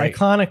hand with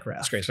Cyclonic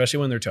Rift. It's great,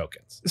 especially when they're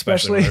tokens.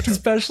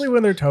 Especially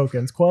when they're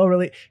tokens. Coil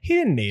really, he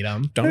didn't need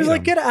them. He was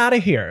like, get out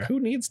of here. Who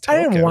needs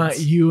tokens? I didn't want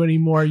you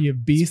anymore, you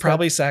beast. He's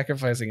probably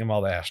sacrificing him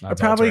all to Ash. I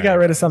probably got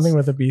rid of something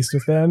with a beast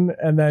within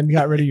and then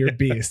got rid of your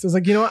beast. I was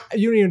like, you know what?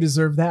 You don't even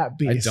deserve that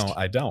beast.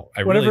 I don't.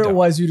 Whatever it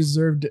was, you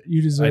deserved it.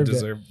 I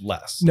deserve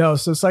less. No,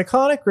 so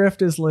Cyclonic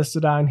Rift is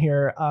listed on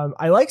here.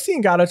 I like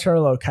seeing Gata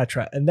Turlo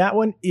Ketra, and that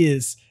one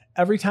is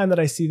every time that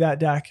I see that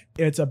deck,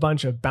 it's a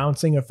bunch of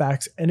bouncing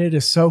effects, and it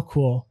is so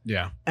cool.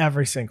 Yeah.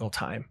 Every single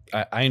time.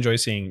 I enjoy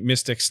seeing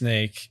Mystic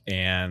Snake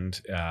and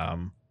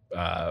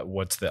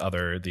what's the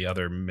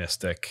other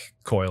Mystic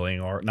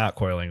not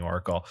coiling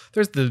Oracle.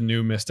 There's the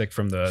new Mystic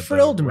from the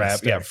Frilled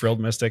Mystic. Frilled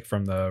Mystic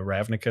from the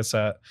Ravnica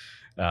set.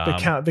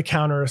 The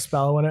counter a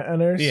spell when it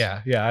enters.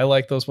 Yeah, I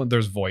like those ones.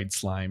 There's Void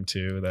Slime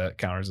too that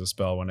counters a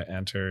spell when it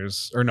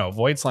enters. Or no,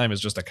 Void Slime is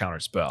just a counter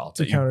spell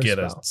that you get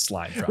a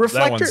slime from.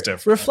 That one's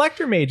different.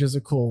 Reflector Mage is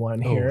a cool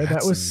one here.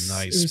 That was a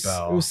nice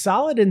spell. It was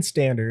solid in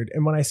standard,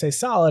 and when I say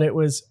solid, it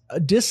was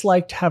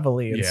disliked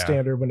heavily in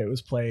standard when it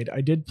was played.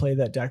 I did play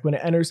that deck. When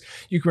it enters,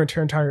 you can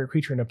return target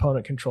creature an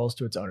opponent controls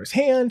to its owner's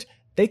hand.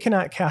 They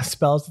cannot cast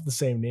spells with the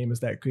same name as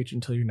that creature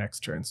until your next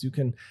turn. So you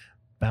can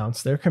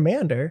bounce their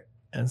commander.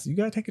 And so you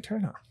got to take a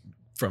turn off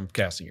from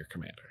casting your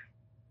commander.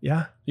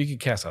 Yeah. You can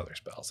cast other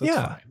spells. That's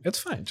fine. It's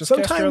fine. Just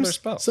sometimes, cast your other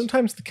spells.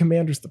 Sometimes the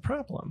commander's the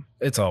problem.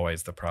 It's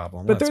always the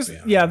problem. But there's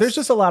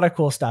just a lot of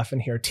cool stuff in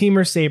here.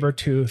 Temur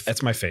Sabertooth.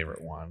 That's my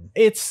favorite one.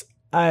 It's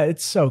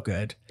so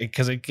good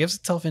because it gives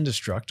itself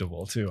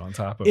indestructible too. On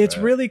top of it, it's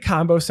really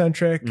combo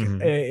centric.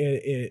 Mm-hmm.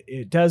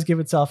 It does give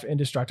itself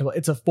indestructible.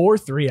 It's a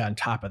 4/3 on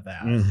top of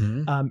that.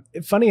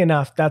 Mm-hmm. Funny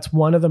enough, that's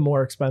one of the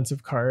more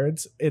expensive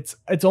cards. It's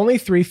only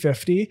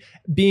 $350,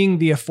 being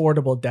the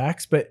affordable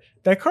decks, but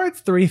that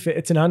card's $350.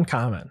 It's an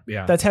uncommon.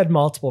 Yeah, that's had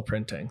multiple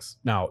printings.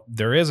 Now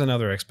there is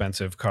another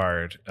expensive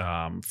card.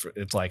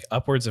 It's like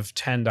upwards of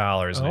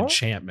 $10 an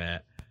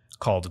enchantment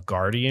called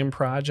Guardian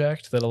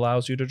Project that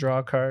allows you to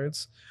draw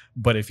cards.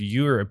 But if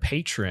you're a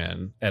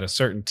patron at a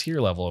certain tier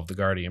level of the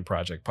Guardian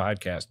Project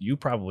podcast, you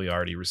probably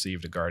already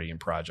received a Guardian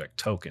Project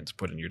token to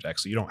put in your deck.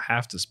 So you don't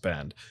have to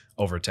spend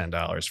over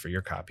 $10 for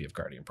your copy of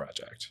Guardian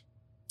Project.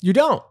 You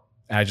don't.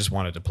 I just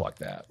wanted to plug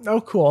that. Oh,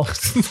 cool.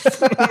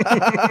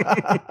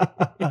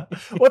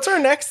 What's our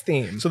next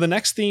theme? So the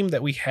next theme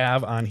that we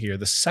have on here,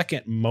 the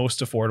second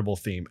most affordable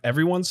theme,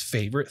 everyone's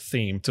favorite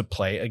theme to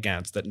play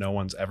against that no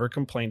one's ever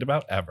complained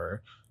about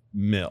ever,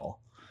 Mill.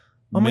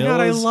 Oh my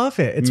God, I love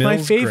it. It's my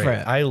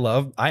favorite. Great.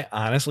 I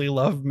honestly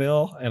love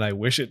Mill, and I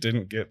wish it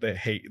didn't get the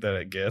hate that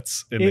it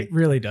gets. It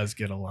really does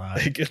get a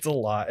lot. It gets a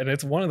lot, and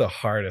it's one of the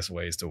hardest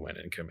ways to win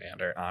in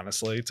Commander,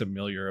 honestly, to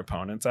mill your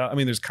opponents out. I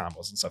mean, there's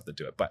combos and stuff that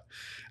do it, but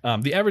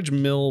the average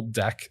Mill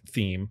deck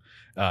theme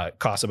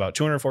costs about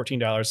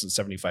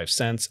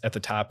 $214.75. At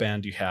the top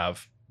end, you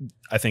have,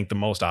 I think the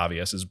most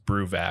obvious is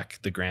Bruvac,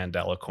 the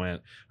Grandiloquent,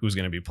 who's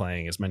going to be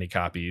playing as many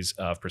copies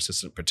of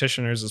Persistent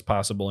Petitioners as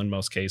possible in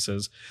most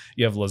cases.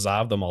 You have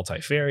Lazav the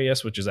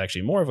Multifarious, which is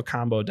actually more of a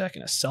combo deck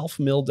and a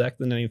self-mill deck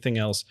than anything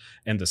else,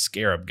 and the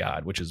Scarab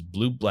God, which is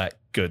blue-black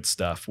good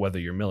stuff. Whether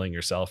you're milling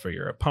yourself or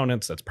your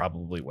opponents, that's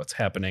probably what's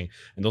happening.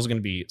 And those are going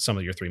to be some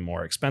of your three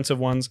more expensive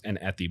ones.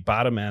 And at the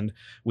bottom end,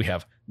 we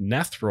have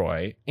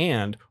Nethroi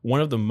and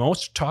one of the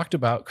most talked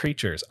about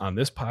creatures on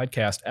this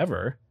podcast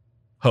ever,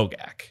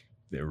 Hogak.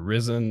 The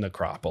Arisen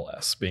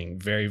Necropolis, being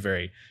very,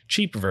 very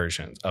cheap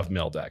versions of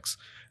mill decks.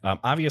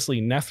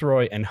 Obviously,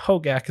 Nethroi and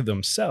Hogak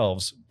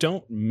themselves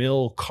don't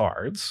mill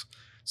cards.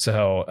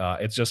 So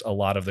it's just a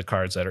lot of the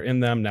cards that are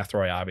in them.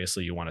 Nethroi,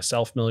 obviously, you want to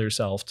self-mill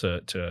yourself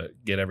to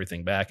get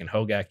everything back. And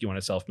Hogak, you want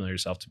to self-mill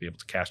yourself to be able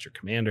to cast your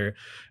commander.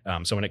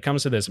 So when it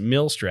comes to this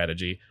mill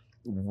strategy,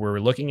 we're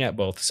looking at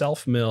both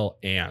self-mill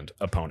and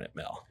opponent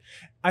mill.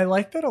 I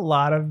like that a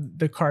lot of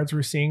the cards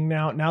we're seeing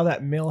now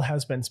that mill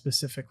has been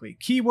specifically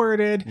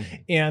keyworded,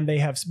 and they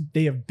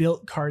have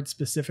built cards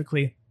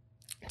specifically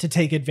to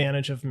take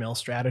advantage of mill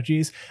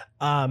strategies.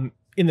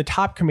 In the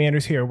top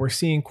commanders here, we're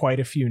seeing quite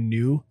a few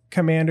new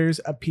commanders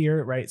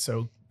appear, right?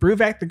 So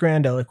Bruvac the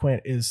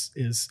Grandiloquent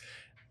is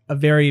a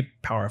very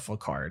powerful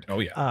card. Oh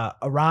yeah.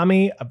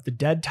 Arami of the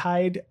Dead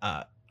Tide,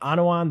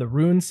 Anawan, the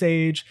Rune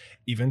Sage,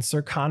 even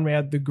Sir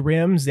Conrad the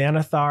Grim,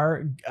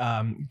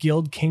 Xanathar,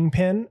 Guild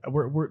Kingpin.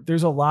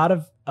 There's a lot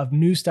of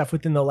new stuff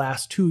within the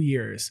last 2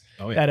 years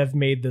that have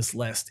made this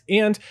list.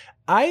 And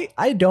I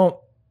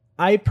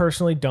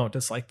personally don't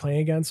dislike playing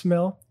against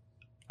Mill.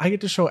 I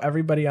get to show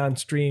everybody on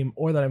stream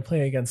or that I'm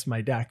playing against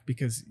my deck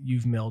because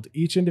you've milled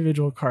each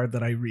individual card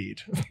that I read.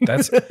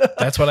 That's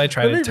what I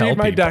try to tell people. Let me read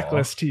my deck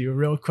list to you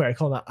real quick.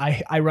 Hold on.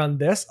 I run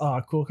this.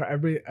 Oh, cool card.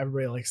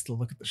 Everybody likes to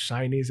look at the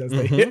shinies as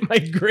they hit my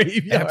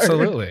graveyard.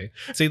 Absolutely.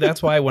 See,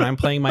 that's why when I'm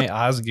playing my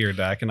Osgir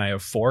deck and I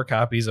have 4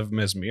 copies of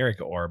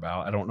Mesmeric Orb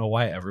out, I don't know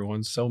why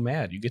everyone's so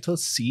mad. You get to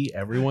see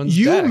everyone's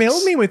decks.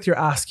 Milled me with your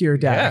Osgir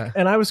deck,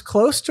 and I was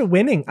close to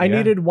winning. I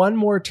needed one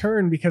more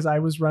turn because I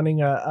was running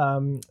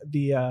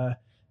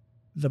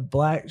the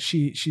black,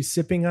 she's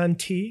sipping on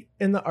tea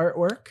in the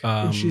artwork,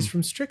 and she's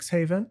from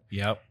Strixhaven.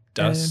 Yep.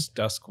 Not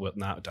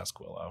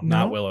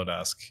Willow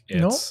Dusk.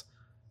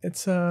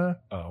 It's a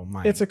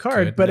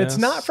card, but it's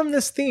not from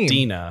this theme.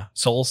 Dina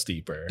Soul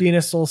Steeper.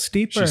 She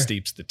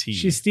steeps the tea.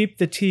 She steeped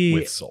the tea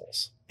with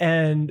souls.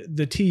 And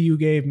the tea you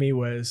gave me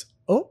was,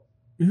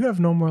 you have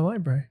no more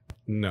library.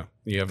 No,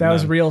 you have. That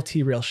was real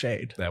tea, real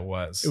shade. That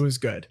was. It was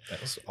good.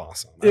 That was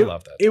awesome. I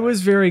love that. It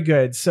was very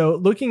good. So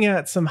looking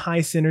at some high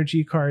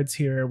synergy cards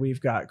here,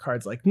 we've got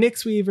cards like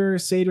Nyx Weaver,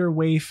 Satyr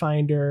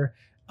Wayfinder,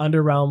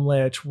 Underrealm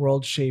Lich,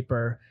 World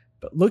Shaper.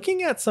 But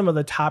looking at some of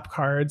the top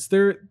cards,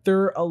 there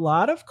are a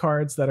lot of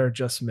cards that are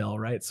just mill,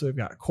 right? So we've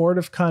got Chord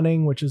of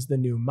Cunning, which is the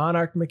new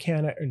Monarch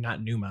mechanic, or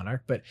not new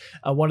Monarch, but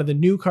one of the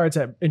new cards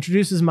that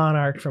introduces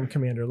Monarch from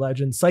Commander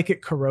Legends.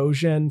 Psychic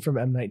Corrosion from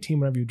M19.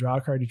 Whenever you draw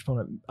a card, each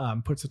opponent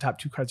puts the top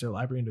 2 cards of their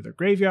library into their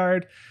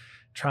graveyard.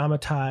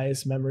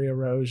 Traumatize, Memory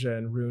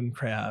Erosion, Rune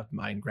Crab,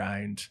 Mind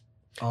Grind.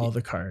 All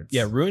the cards.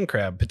 Yeah, Ruin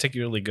Crab,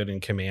 particularly good in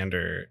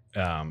Commander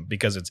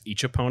because it's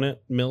each opponent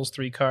mills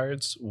 3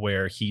 cards,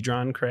 where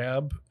Hedron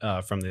Crab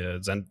from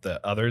the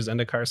other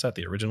Zendikar set,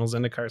 the original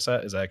Zendikar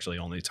set, is actually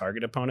only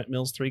target opponent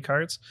mills 3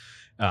 cards.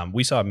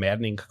 We saw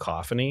Maddening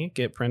Cacophony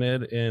get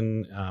printed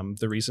in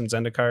the recent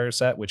Zendikar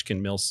set, which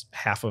can mill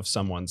half of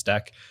someone's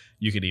deck.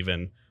 You could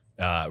even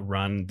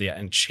run the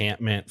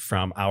enchantment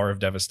from Hour of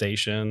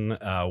Devastation,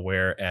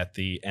 where at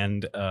the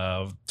end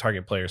of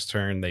target player's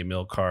turn, they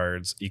mill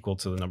cards equal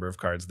to the number of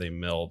cards they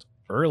milled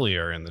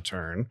earlier in the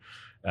turn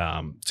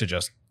to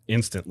just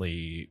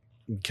instantly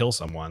kill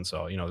someone.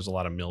 So, there's a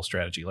lot of mill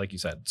strategy. Like you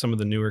said, some of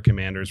the newer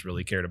commanders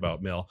really cared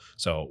about mill.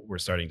 So we're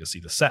starting to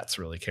see the sets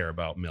really care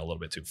about mill a little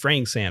bit too.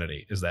 Fraying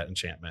Sanity is that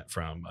enchantment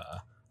from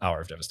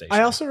Hour of Devastation.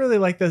 I also really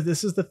like that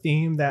this is the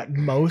theme that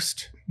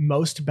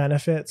most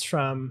benefits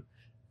from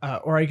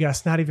or I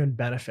guess not even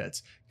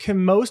benefits,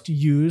 can most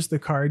use the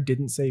card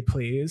Didn't Say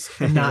Please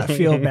and not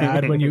feel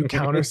bad when you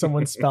counter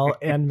someone's spell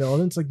and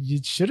mill it. It's like, you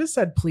should have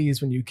said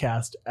please when you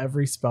cast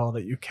every spell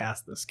that you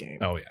cast this game.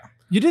 Oh, yeah.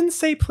 You didn't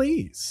say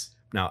please.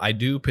 Now, I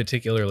do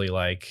particularly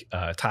like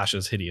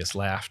Tasha's Hideous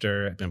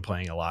Laughter. I've been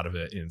playing a lot of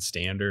it in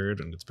Standard,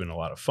 and it's been a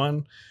lot of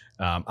fun.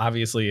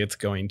 Obviously,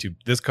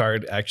 this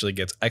card actually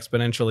gets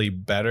exponentially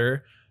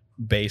better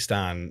based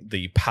on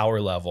the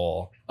power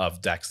level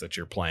of decks that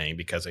you're playing,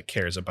 because it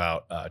cares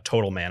about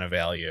total mana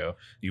value.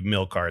 You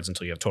mill cards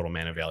until you have total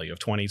mana value of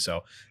 20.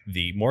 So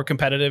the more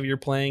competitive you're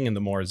playing and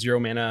the more 0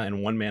 mana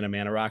and 1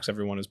 mana rocks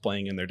everyone is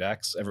playing in their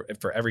decks,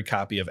 for every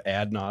copy of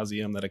Ad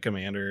Nauseam that a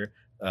commander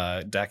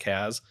deck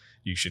has,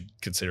 you should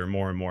consider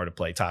more and more to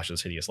play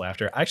Tasha's Hideous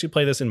Laughter. I actually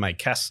play this in my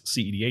Kess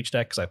CEDH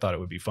deck because I thought it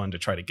would be fun to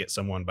try to get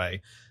someone by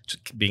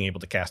being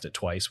able to cast it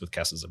twice with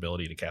Kess's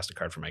ability to cast a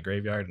card from my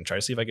graveyard, and try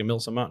to see if I can mill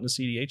some out in a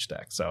CEDH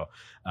deck. So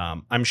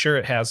I'm sure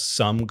it has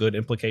some good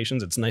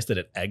implications. It's nice that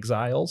it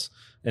exiles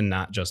and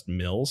not just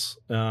mills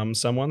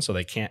someone, so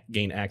they can't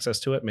gain access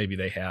to it. Maybe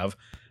they have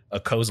a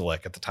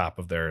Kozilek at the top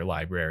of their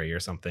library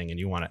or something, and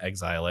you want to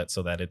exile it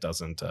so that it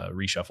doesn't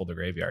reshuffle the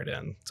graveyard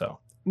in. So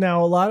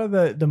now, a lot of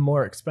the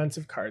more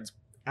expensive cards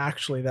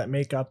actually that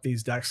make up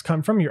these decks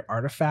come from your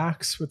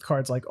artifacts, with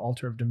cards like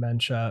Altar of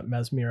Dementia,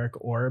 Mesmeric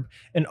Orb,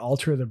 and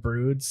Altar of the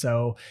Brood.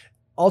 So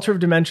Altar of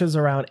Dementia is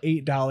around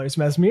 $8.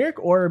 Mesmeric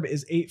Orb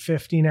is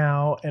 $8.50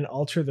 now, and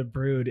Altar of the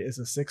Brood is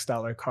a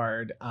 $6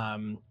 card.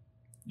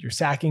 You're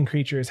sacking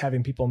creatures,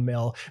 having people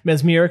mill.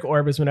 Mesmeric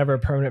Orb is whenever a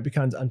permanent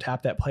becomes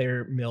untapped, that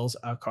player mills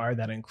a card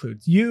that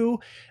includes you.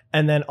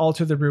 And then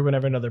Altar the Brew,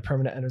 whenever another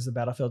permanent enters the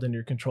battlefield under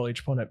your control,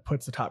 each opponent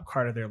puts the top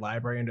card of their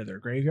library into their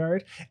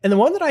graveyard. And the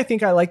one that I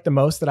think I like the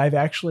most, that I've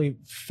actually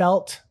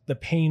felt the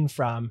pain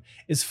from,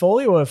 is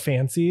Folio of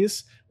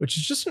Fancies, which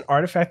is just an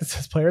artifact that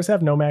says players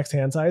have no max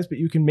hand size, but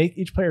you can make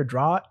each player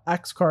draw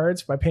X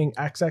cards by paying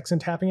XX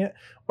and tapping it,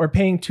 or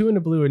paying 2 in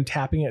a blue and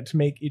tapping it to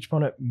make each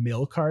opponent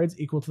mill cards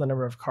equal to the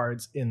number of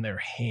cards in their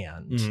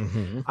hand.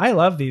 Mm-hmm. I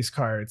love these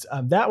cards.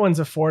 That one's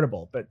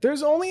affordable, but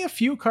there's only a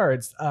few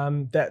cards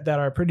that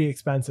are pretty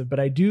expensive. But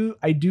I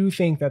do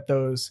think that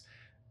those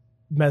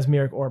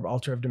Mesmeric Orb,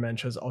 Altar of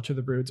Dementias, Altar of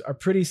the Broods are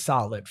pretty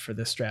solid for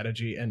this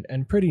strategy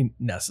and pretty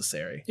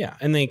necessary. Yeah,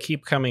 and they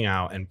keep coming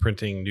out and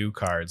printing new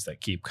cards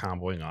that keep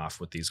comboing off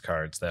with these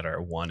cards that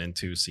are 1 and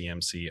 2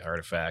 CMC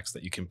artifacts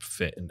that you can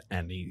fit in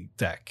any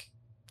deck,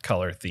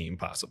 color, theme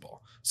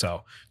possible.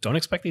 So don't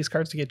expect these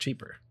cards to get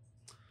cheaper,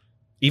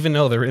 even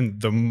though they're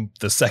in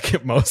the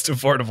second most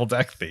affordable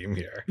deck theme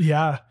here.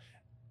 Yeah.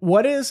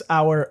 What is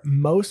our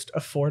most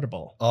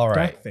affordable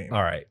deck theme?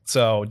 All right.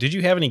 So did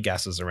you have any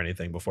guesses or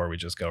anything before we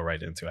just go right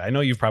into it? I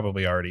know you've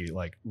probably already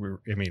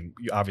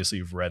obviously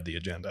you've read the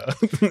agenda.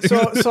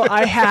 so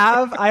I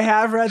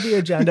have read the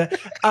agenda.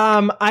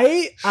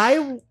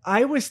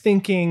 I was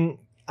thinking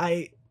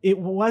it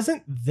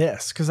wasn't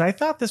this, because I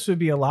thought this would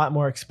be a lot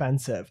more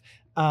expensive.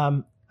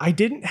 I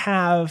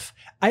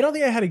don't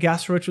think I had a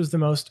guess for which was the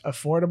most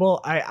affordable.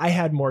 I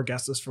had more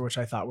guesses for which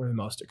I thought were the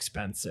most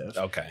expensive.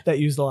 Okay. That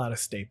used a lot of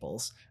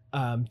staples.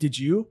 Did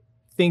you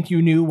think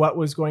you knew what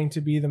was going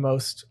to be the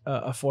most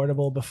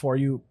affordable before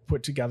you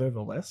put together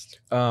the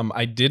list?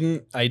 I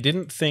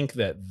didn't think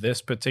that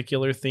this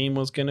particular theme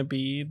was going to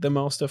be the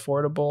most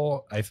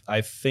affordable.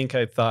 I think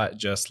I thought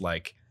just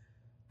like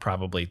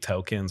probably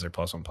tokens or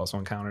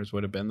 +1/+1 counters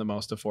would have been the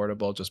most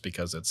affordable, just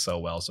because it's so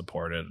well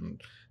supported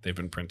and they've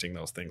been printing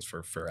those things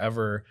for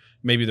forever.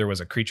 Maybe there was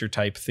a creature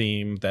type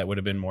theme that would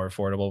have been more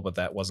affordable, but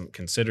that wasn't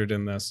considered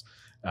in this.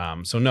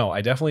 So no,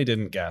 I definitely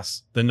didn't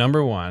guess the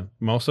number one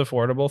most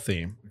affordable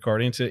theme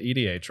according to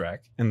EDHREC,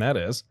 and that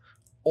is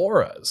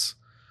Auras.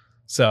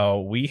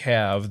 So we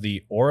have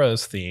the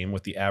Auras theme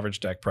with the average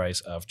deck price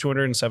of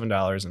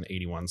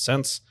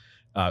 $207.81.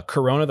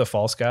 Corona the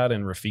False God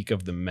and Rafik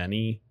of the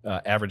Many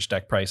average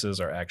deck prices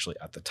are actually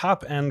at the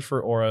top end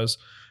for auras.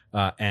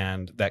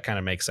 And that kind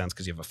of makes sense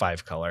because you have a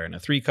 5-color and a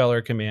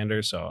 3-color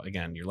commander. So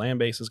again, your land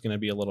base is going to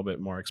be a little bit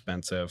more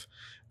expensive.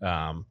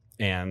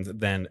 And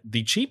then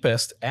the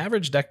cheapest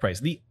average deck price,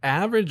 the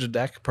average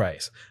deck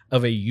price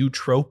of a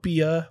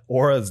Eutropia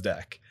Auras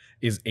deck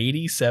is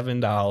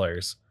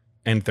 $87.39.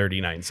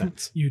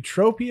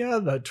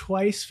 Eutropia, the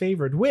twice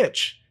favored,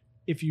 which,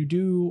 if you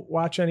do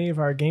watch any of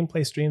our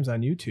gameplay streams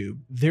on YouTube,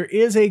 there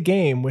is a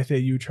game with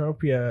a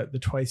Eutropia, the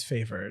twice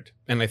favored.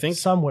 And I think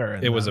somewhere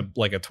in it was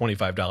like a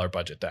 $25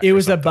 budget deck. It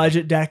was a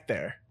budget deck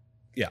there.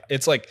 Yeah,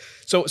 it's like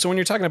so when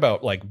you're talking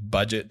about like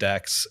budget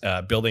decks,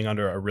 building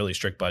under a really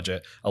strict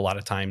budget, a lot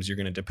of times you're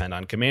going to depend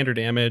on commander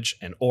damage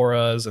and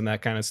auras and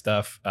that kind of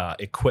stuff,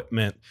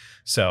 equipment.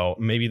 So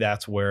maybe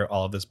that's where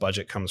all of this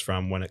budget comes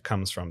from when it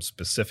comes from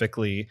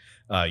specifically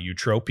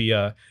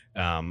Eutropia.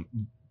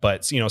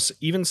 But,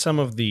 even some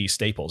of the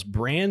staples,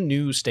 brand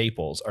new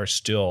staples, are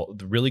still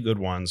the really good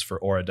ones for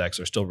aura decks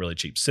are still really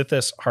cheap.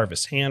 Sithis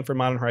Harvest Hand for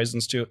Modern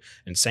Horizons 2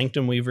 and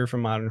Sanctum Weaver for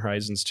Modern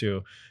Horizons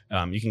 2.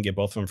 You can get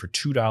both of them for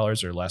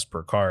 $2 or less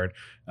per card.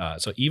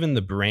 So even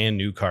the brand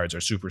new cards are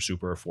super,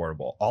 super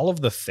affordable. All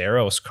of the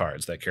Theros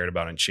cards that cared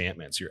about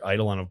enchantments, your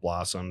Eidolon of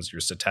Blossoms,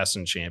 your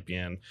Setessan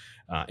Champion,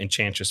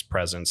 Enchantress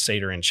Presence,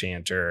 Satyr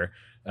Enchanter,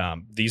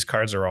 these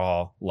cards are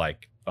all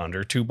like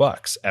under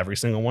 $2, every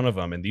single one of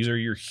them. And these are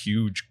your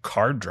huge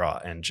card draw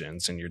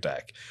engines in your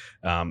deck.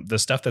 The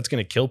stuff that's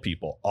going to kill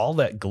people. All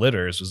That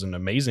Glitters was an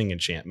amazing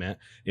enchantment.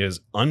 It is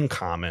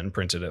uncommon,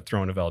 printed at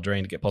Throne of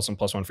Eldraine to get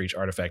 +1/+1 for each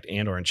artifact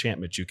and or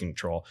enchantment you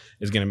control,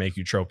 is going to make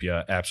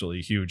Eutropia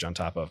absolutely huge on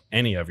top of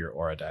any of your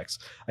aura decks.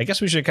 I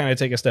guess we should kind of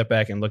take a step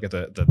back and look at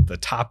the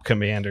top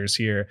commanders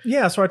here.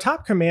 Yeah, so our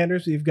top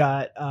commanders, we've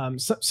got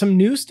some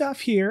new stuff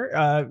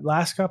here.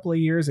 Last couple of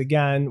years,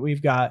 again,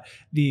 we've got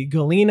the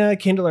Galena,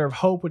 Kindler of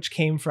Hope, which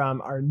came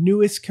from our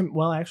newest,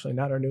 actually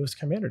not our newest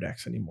commander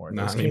decks anymore.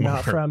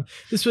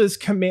 This was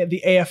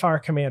the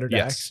AFR commander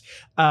decks.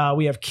 Yes.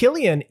 We have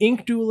Killian,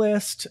 Ink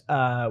Duelist,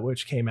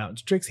 which came out in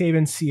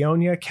Strixhaven,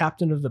 Sionia,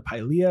 Captain of the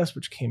Pyleas,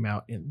 which came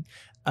out in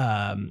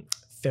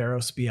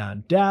Theros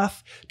Beyond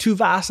Death,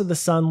 Tuvasa the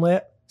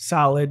Sunlit,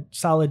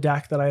 solid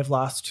deck that I've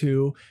lost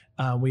to.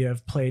 We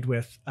have played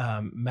with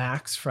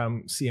Max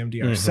from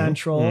CMDR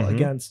Central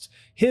against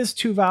his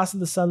Tuvasa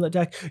the Sunlit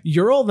deck.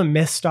 Ural the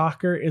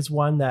Miststalker is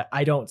one that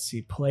I don't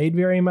see played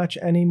very much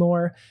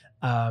anymore.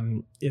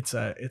 It's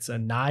a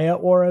Naya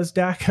auras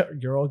deck.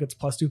 Ural gets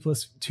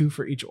 +2/+2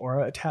 for each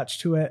aura attached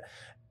to it.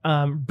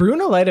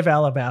 Bruna Light of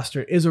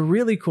Alabaster is a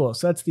really cool.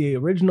 So that's the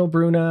original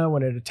Bruna.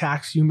 When it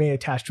attacks, you may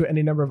attach to it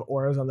any number of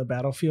auras on the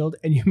battlefield,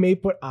 and you may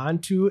put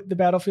onto the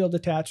battlefield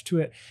attached to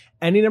it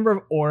any number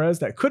of auras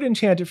that could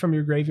enchant it from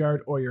your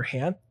graveyard or your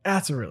hand.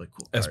 That's a really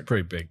cool card. That's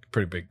pretty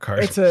big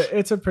card.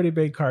 It's a pretty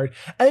big card.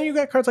 And then you've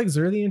got cards like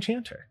Zur the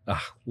Enchanter.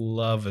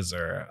 Love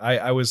Zur.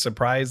 I was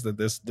surprised that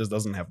this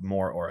doesn't have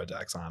more aura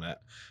decks on it,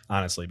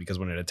 honestly, because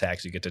when it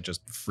attacks, you get to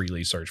just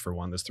freely search for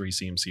one that's 3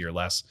 CMC or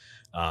less.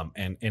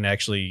 And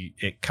actually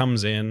it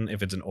comes in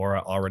if it's an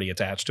aura already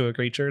attached to a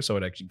creature, so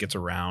it actually gets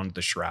around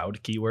the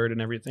Shroud keyword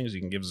and everything, so you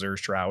can give Zur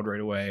Shroud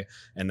right away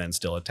and then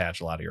still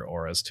attach a lot of your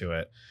auras to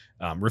it.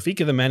 Rafik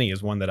of the Many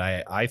is one that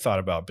I thought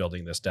about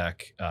building this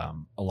deck a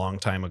long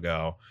time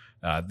ago.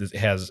 It's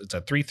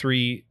a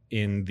 3/3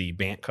 in the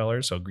Bant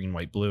color, so green,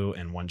 white, blue,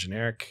 and 1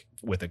 generic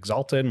with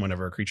Exalted.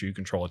 Whenever a creature you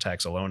control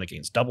attacks alone, it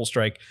gains double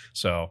strike.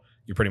 So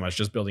you're pretty much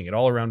just building it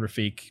all around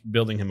Rafik,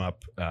 building him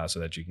up so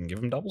that you can give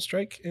him double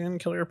strike and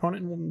kill your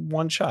opponent in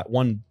one shot.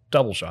 One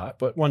double shot,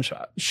 but one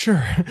shot.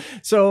 Sure.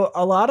 So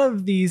a lot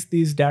of these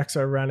decks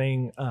are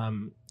running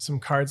some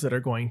cards that are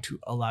going to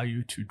allow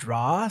you to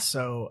draw.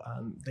 So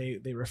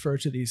they refer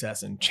to these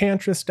as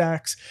Enchantress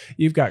decks.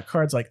 You've got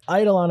cards like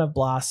Eidolon of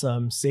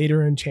Blossom,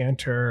 Satyr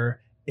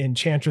Enchanter,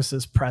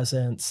 Enchantress's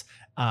Presence,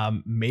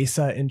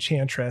 Mesa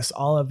Enchantress.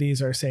 All of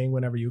these are saying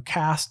whenever you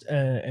cast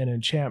an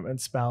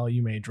enchantment spell,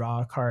 you may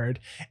draw a card.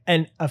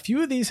 And a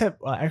few of these have,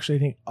 actually I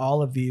think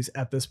all of these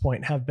at this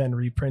point have been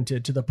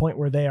reprinted to the point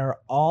where they are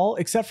all,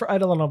 except for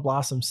Eidolon of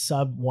Blossom,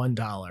 sub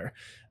 $1.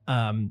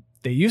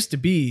 They used to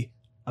be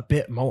a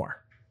bit more.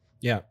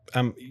 Yeah.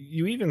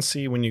 You even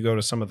see when you go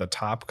to some of the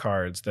top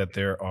cards that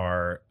there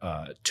are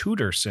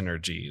tutor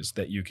synergies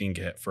that you can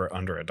get for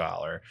under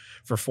 $1.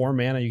 For 4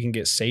 mana, you can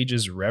get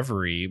Sage's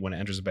Reverie. When it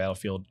enters the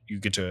battlefield,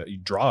 you get to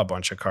draw a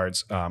bunch of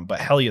cards.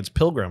 But Heliod's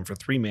Pilgrim for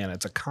 3 mana,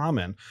 it's a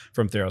common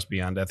from Theros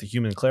Beyond Death. The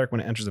Human Cleric,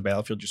 when it enters the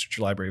battlefield, you search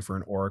your library for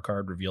an aura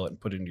card, reveal it,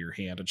 and put it into your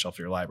hand and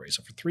shuffle your library.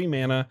 So for 3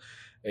 mana,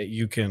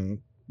 you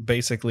can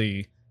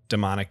basically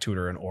Demonic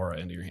Tutor an aura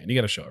into your hand. You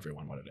got to show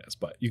everyone what it is,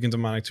 but you can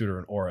Demonic Tutor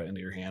an aura into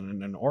your hand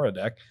in an aura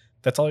deck.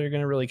 That's all you're going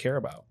to really care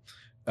about.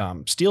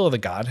 Steel of the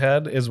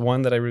Godhead is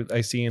one that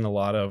I see in a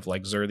lot of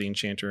like Zur the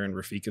Enchanter and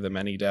Rafik of the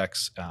Many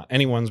decks.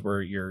 Any ones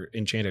where your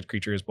enchanted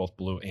creature is both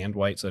blue and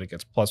white, so that it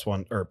gets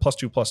 +1 or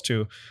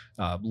 +2/+2,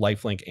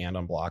 lifelink and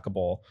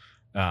unblockable.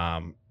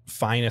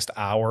 Finest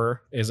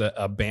Hour is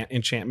a Bant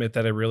enchantment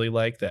that I really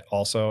like that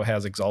also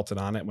has Exalted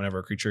on it. Whenever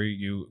a creature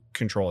you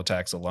control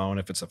attacks alone,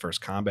 if it's the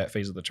first combat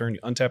phase of the turn, you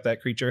untap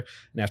that creature,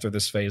 and after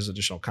this phase,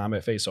 additional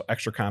combat phase, so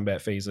extra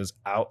combat phases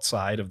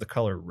outside of the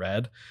color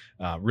red.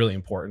 Really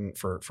important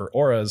for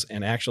auras,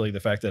 and actually the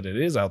fact that it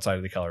is outside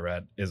of the color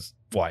red is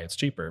why it's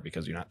cheaper,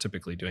 because you're not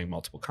typically doing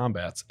multiple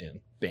combats in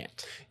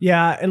Bant.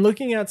 Yeah, and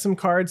looking at some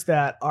cards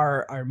that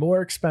are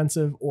more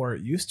expensive or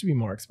used to be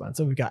more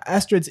expensive, we've got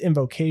Estrid's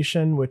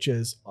Invocation, which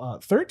is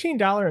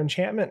 $13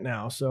 enchantment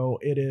now. So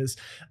it is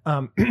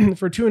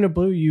for 2 and a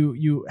blue,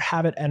 you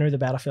have it enter the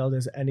battlefield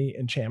as any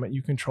enchantment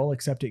you control,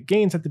 except it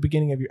gains at the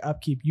beginning of your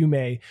upkeep. You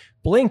may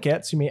blink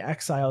it, so you may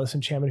exile this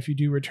enchantment. If you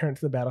do, return it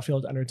to the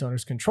battlefield under its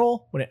owner's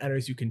control. When it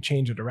enters, you can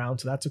change it around,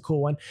 so that's a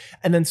cool one.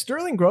 And then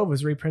Sterling Grove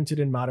was reprinted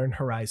in Modern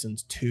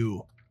Horizons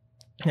 2.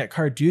 That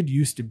card did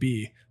used to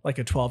be like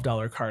a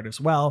 $12 card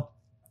as well.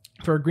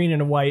 For a green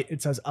and a white,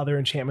 it says other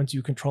enchantments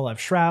you control have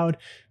Shroud.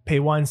 Pay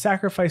 1,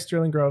 sacrifice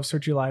Sterling Grove,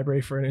 search your library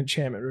for an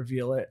enchantment,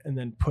 reveal it, and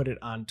then put it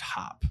on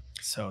top.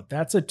 So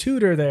that's a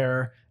tutor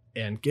there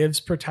and gives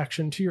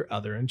protection to your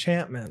other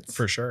enchantments.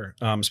 For sure.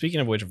 Speaking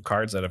of which, of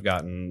cards that have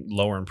gotten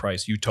lower in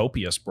price,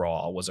 Utopia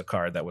Sprawl was a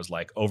card that was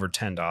like over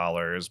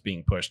 $10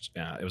 being pushed.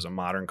 It was a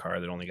modern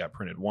card that only got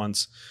printed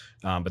once,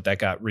 but that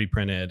got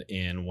reprinted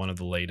in one of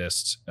the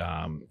latest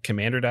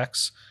Commander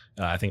decks.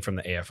 I think from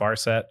the AFR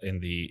set in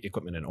the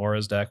Equipment and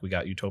Auras deck, we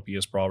got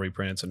Utopia Sprawl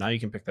reprinted. So now you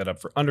can pick that up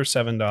for under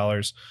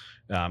 $7.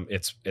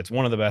 It's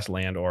one of the best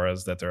land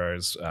auras that there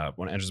is.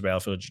 When it enters the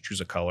battlefield, you choose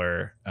a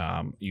color.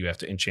 You have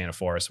to enchant a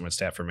forest, and when it's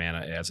tapped for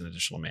mana, it adds an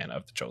additional mana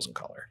of the chosen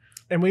color.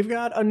 And we've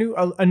got a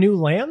new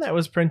land that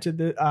was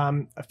printed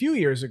a few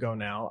years ago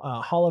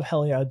now. Hall of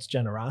Heliod's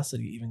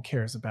Generosity even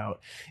cares about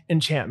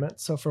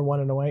enchantment. So for 1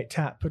 and a white,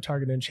 tap, put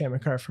target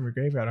enchantment card from your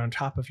graveyard on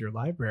top of your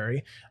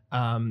library.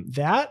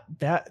 That,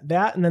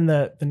 and then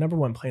the number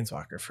 1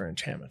 planeswalker for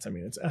enchantments. I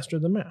mean, it's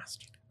Estrid the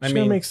Masked. She's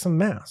gonna make some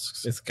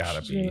masks. It's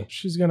gotta be.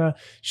 She's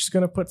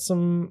gonna put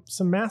some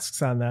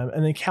masks on them,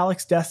 and then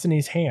Calyx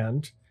Destiny's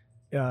Hand.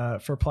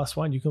 For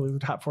 +1, you can look at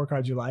the top 4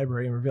 cards of your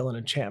library and reveal an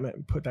enchantment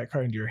and put that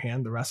card into your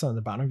hand. The rest on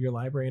the bottom of your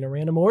library in a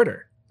random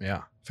order.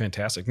 Yeah,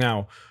 fantastic.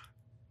 Now,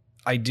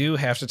 I do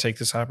have to take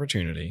this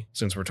opportunity,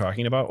 since we're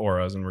talking about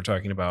auras and we're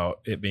talking about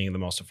it being the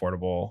most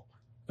affordable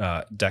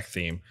deck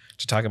theme,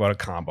 to talk about a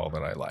combo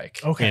that I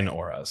like in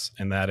auras,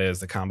 and that is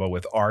the combo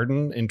with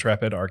Arden,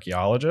 Intrepid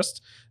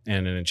Archaeologist,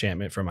 and an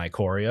enchantment from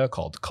Ikoria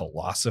called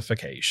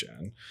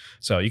Colossification.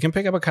 So you can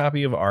pick up a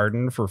copy of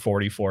Arden for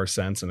 44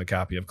 cents and a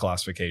copy of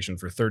Colossification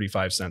for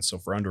 35 cents. So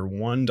for under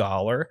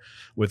 $1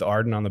 with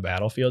Arden on the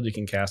battlefield, you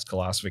can cast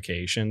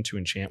Colossification to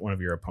enchant one of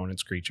your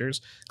opponent's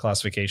creatures.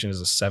 Colossification is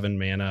a 7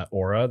 mana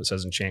aura that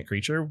says enchant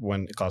creature.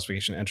 When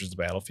Colossification enters the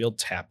battlefield,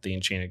 tap the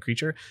enchanted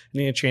creature, and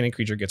the enchanted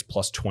creature gets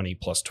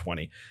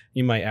 +20/+20.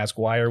 You might ask,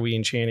 why are we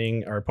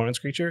enchanting our opponent's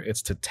creature?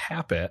 It's to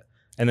tap it.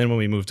 And then when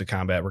we move to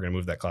combat, we're going to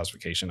move that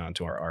Colossification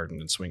onto our Arden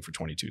and swing for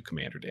 22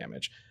 commander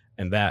damage.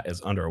 And that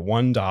is under a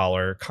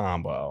 $1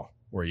 combo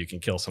where you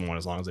can kill someone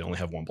as long as they only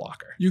have 1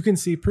 blocker. You can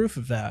see proof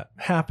of that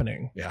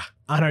happening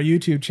on our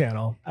YouTube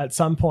channel. At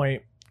some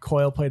point,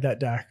 Coyle played that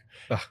deck.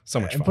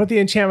 So much fun. And put the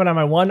enchantment on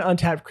my 1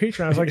 untapped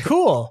creature. And I was like,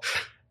 cool.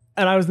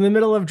 And I was in the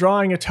middle of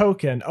drawing a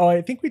token. Oh,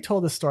 I think we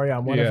told this story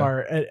on one of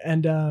our...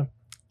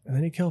 And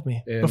then he killed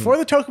me before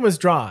the token was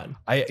drawn.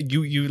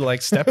 You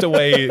like stepped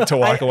away to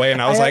walk away,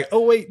 and I was like,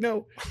 oh wait,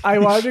 no. I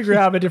wanted to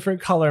grab a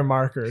different color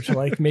marker to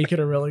like make it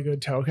a really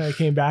good token. I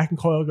came back and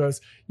Coyle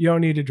goes, "You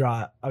don't need to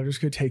draw it. I'm just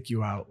gonna take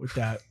you out with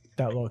that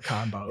little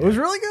combo." It was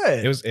really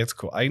good. It's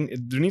cool.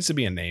 There needs to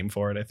be a name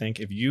for it. I think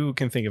if you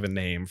can think of a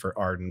name for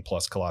Arden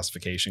plus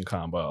Colossification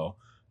combo,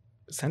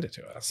 send it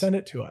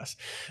to us.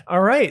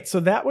 All right. So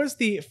that was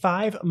the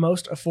 5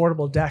 most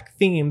affordable deck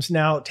themes.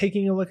 Now,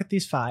 taking a look at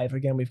these 5,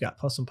 again, we've got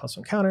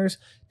 +1/+1 counters,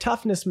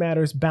 Toughness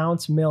Matters,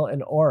 Bounce, Mill,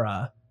 and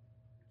Aura.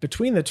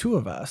 Between the 2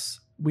 of us,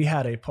 we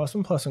had a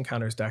 +1/+1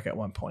 counters deck at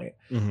one point.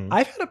 Mm-hmm.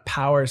 I've had a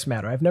Powers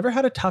Matter. I've never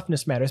had a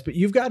Toughness Matters, but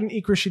you've got an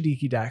Ikra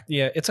Shadiki deck.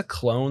 Yeah, it's a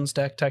clones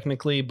deck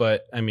technically,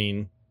 but I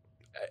mean,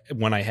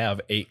 when I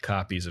have 8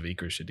 copies of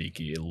Ikra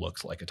Shadiki, it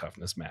looks like a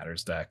Toughness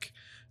Matters deck.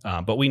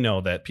 But we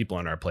know that people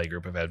in our play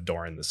group have had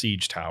Doran the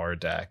Siege Tower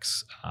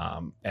decks.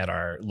 At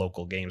our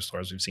local game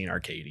stores, we've seen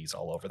Arcades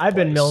all over the place. I've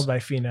been milled by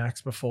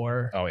Phoenix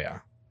before. Oh,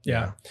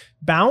 yeah.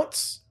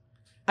 Bounce.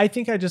 I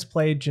think I just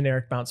played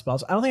generic bounce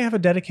spells. I don't think I have a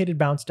dedicated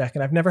bounce deck,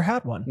 and I've never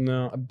had one.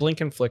 No, Blink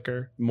and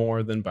Flicker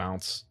more than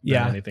bounce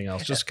than anything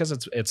else, just because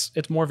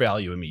it's more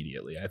value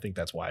immediately. I think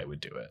that's why I would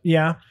do it.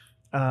 Yeah.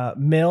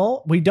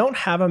 Mill. We don't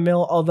have a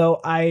mill,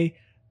 although I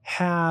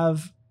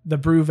have the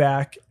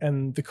Bruvac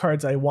and the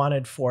cards I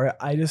wanted for it.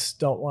 I just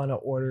don't want to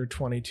order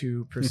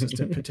 22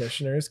 persistent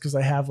petitioners because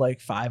I have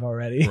like 5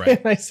 already. Right.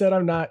 And I said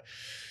I'm not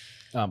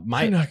going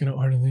to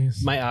order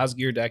these. My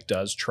Osgir deck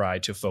does try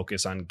to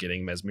focus on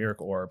getting Mesmeric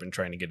Orb and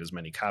trying to get as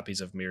many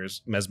copies of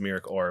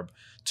Mesmeric Orb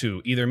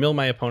to either mill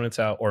my opponents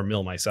out or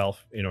mill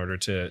myself in order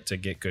to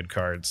get good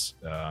cards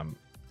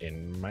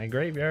in my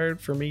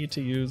graveyard for me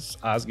to use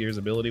Osgir's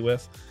ability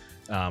with.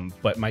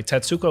 But my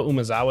Tetsuko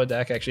Umezawa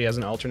deck actually has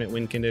an alternate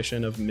win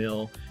condition of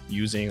mill,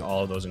 using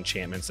all of those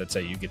enchantments that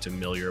say you get to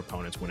mill your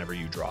opponents whenever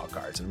you draw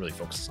cards, and really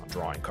focuses on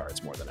drawing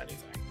cards more than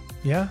anything.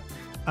 Yeah.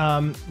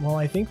 Well,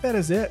 I think that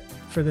is it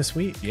for this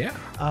week. Yeah.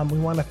 We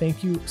want to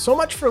thank you so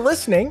much for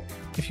listening.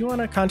 If you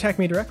want to contact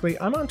me directly,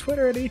 I'm on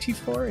Twitter at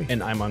ATFlory.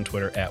 And I'm on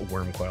Twitter at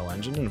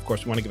WormCoilEngine. And of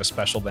course, we want to give a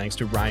special thanks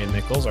to Ryan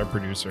Nichols, our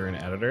producer and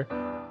editor.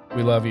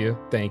 We love you.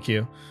 Thank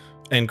you.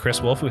 And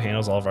Chris Wolf, who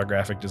handles all of our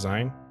graphic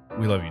design.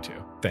 We love you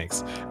too.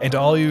 Thanks. And to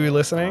all of you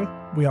listening,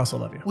 we also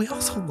love you. We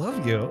also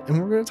love you.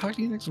 And we're going to talk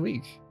to you next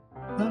week.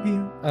 Love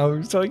you.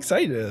 I'm so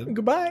excited.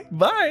 Goodbye.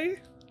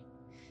 Bye.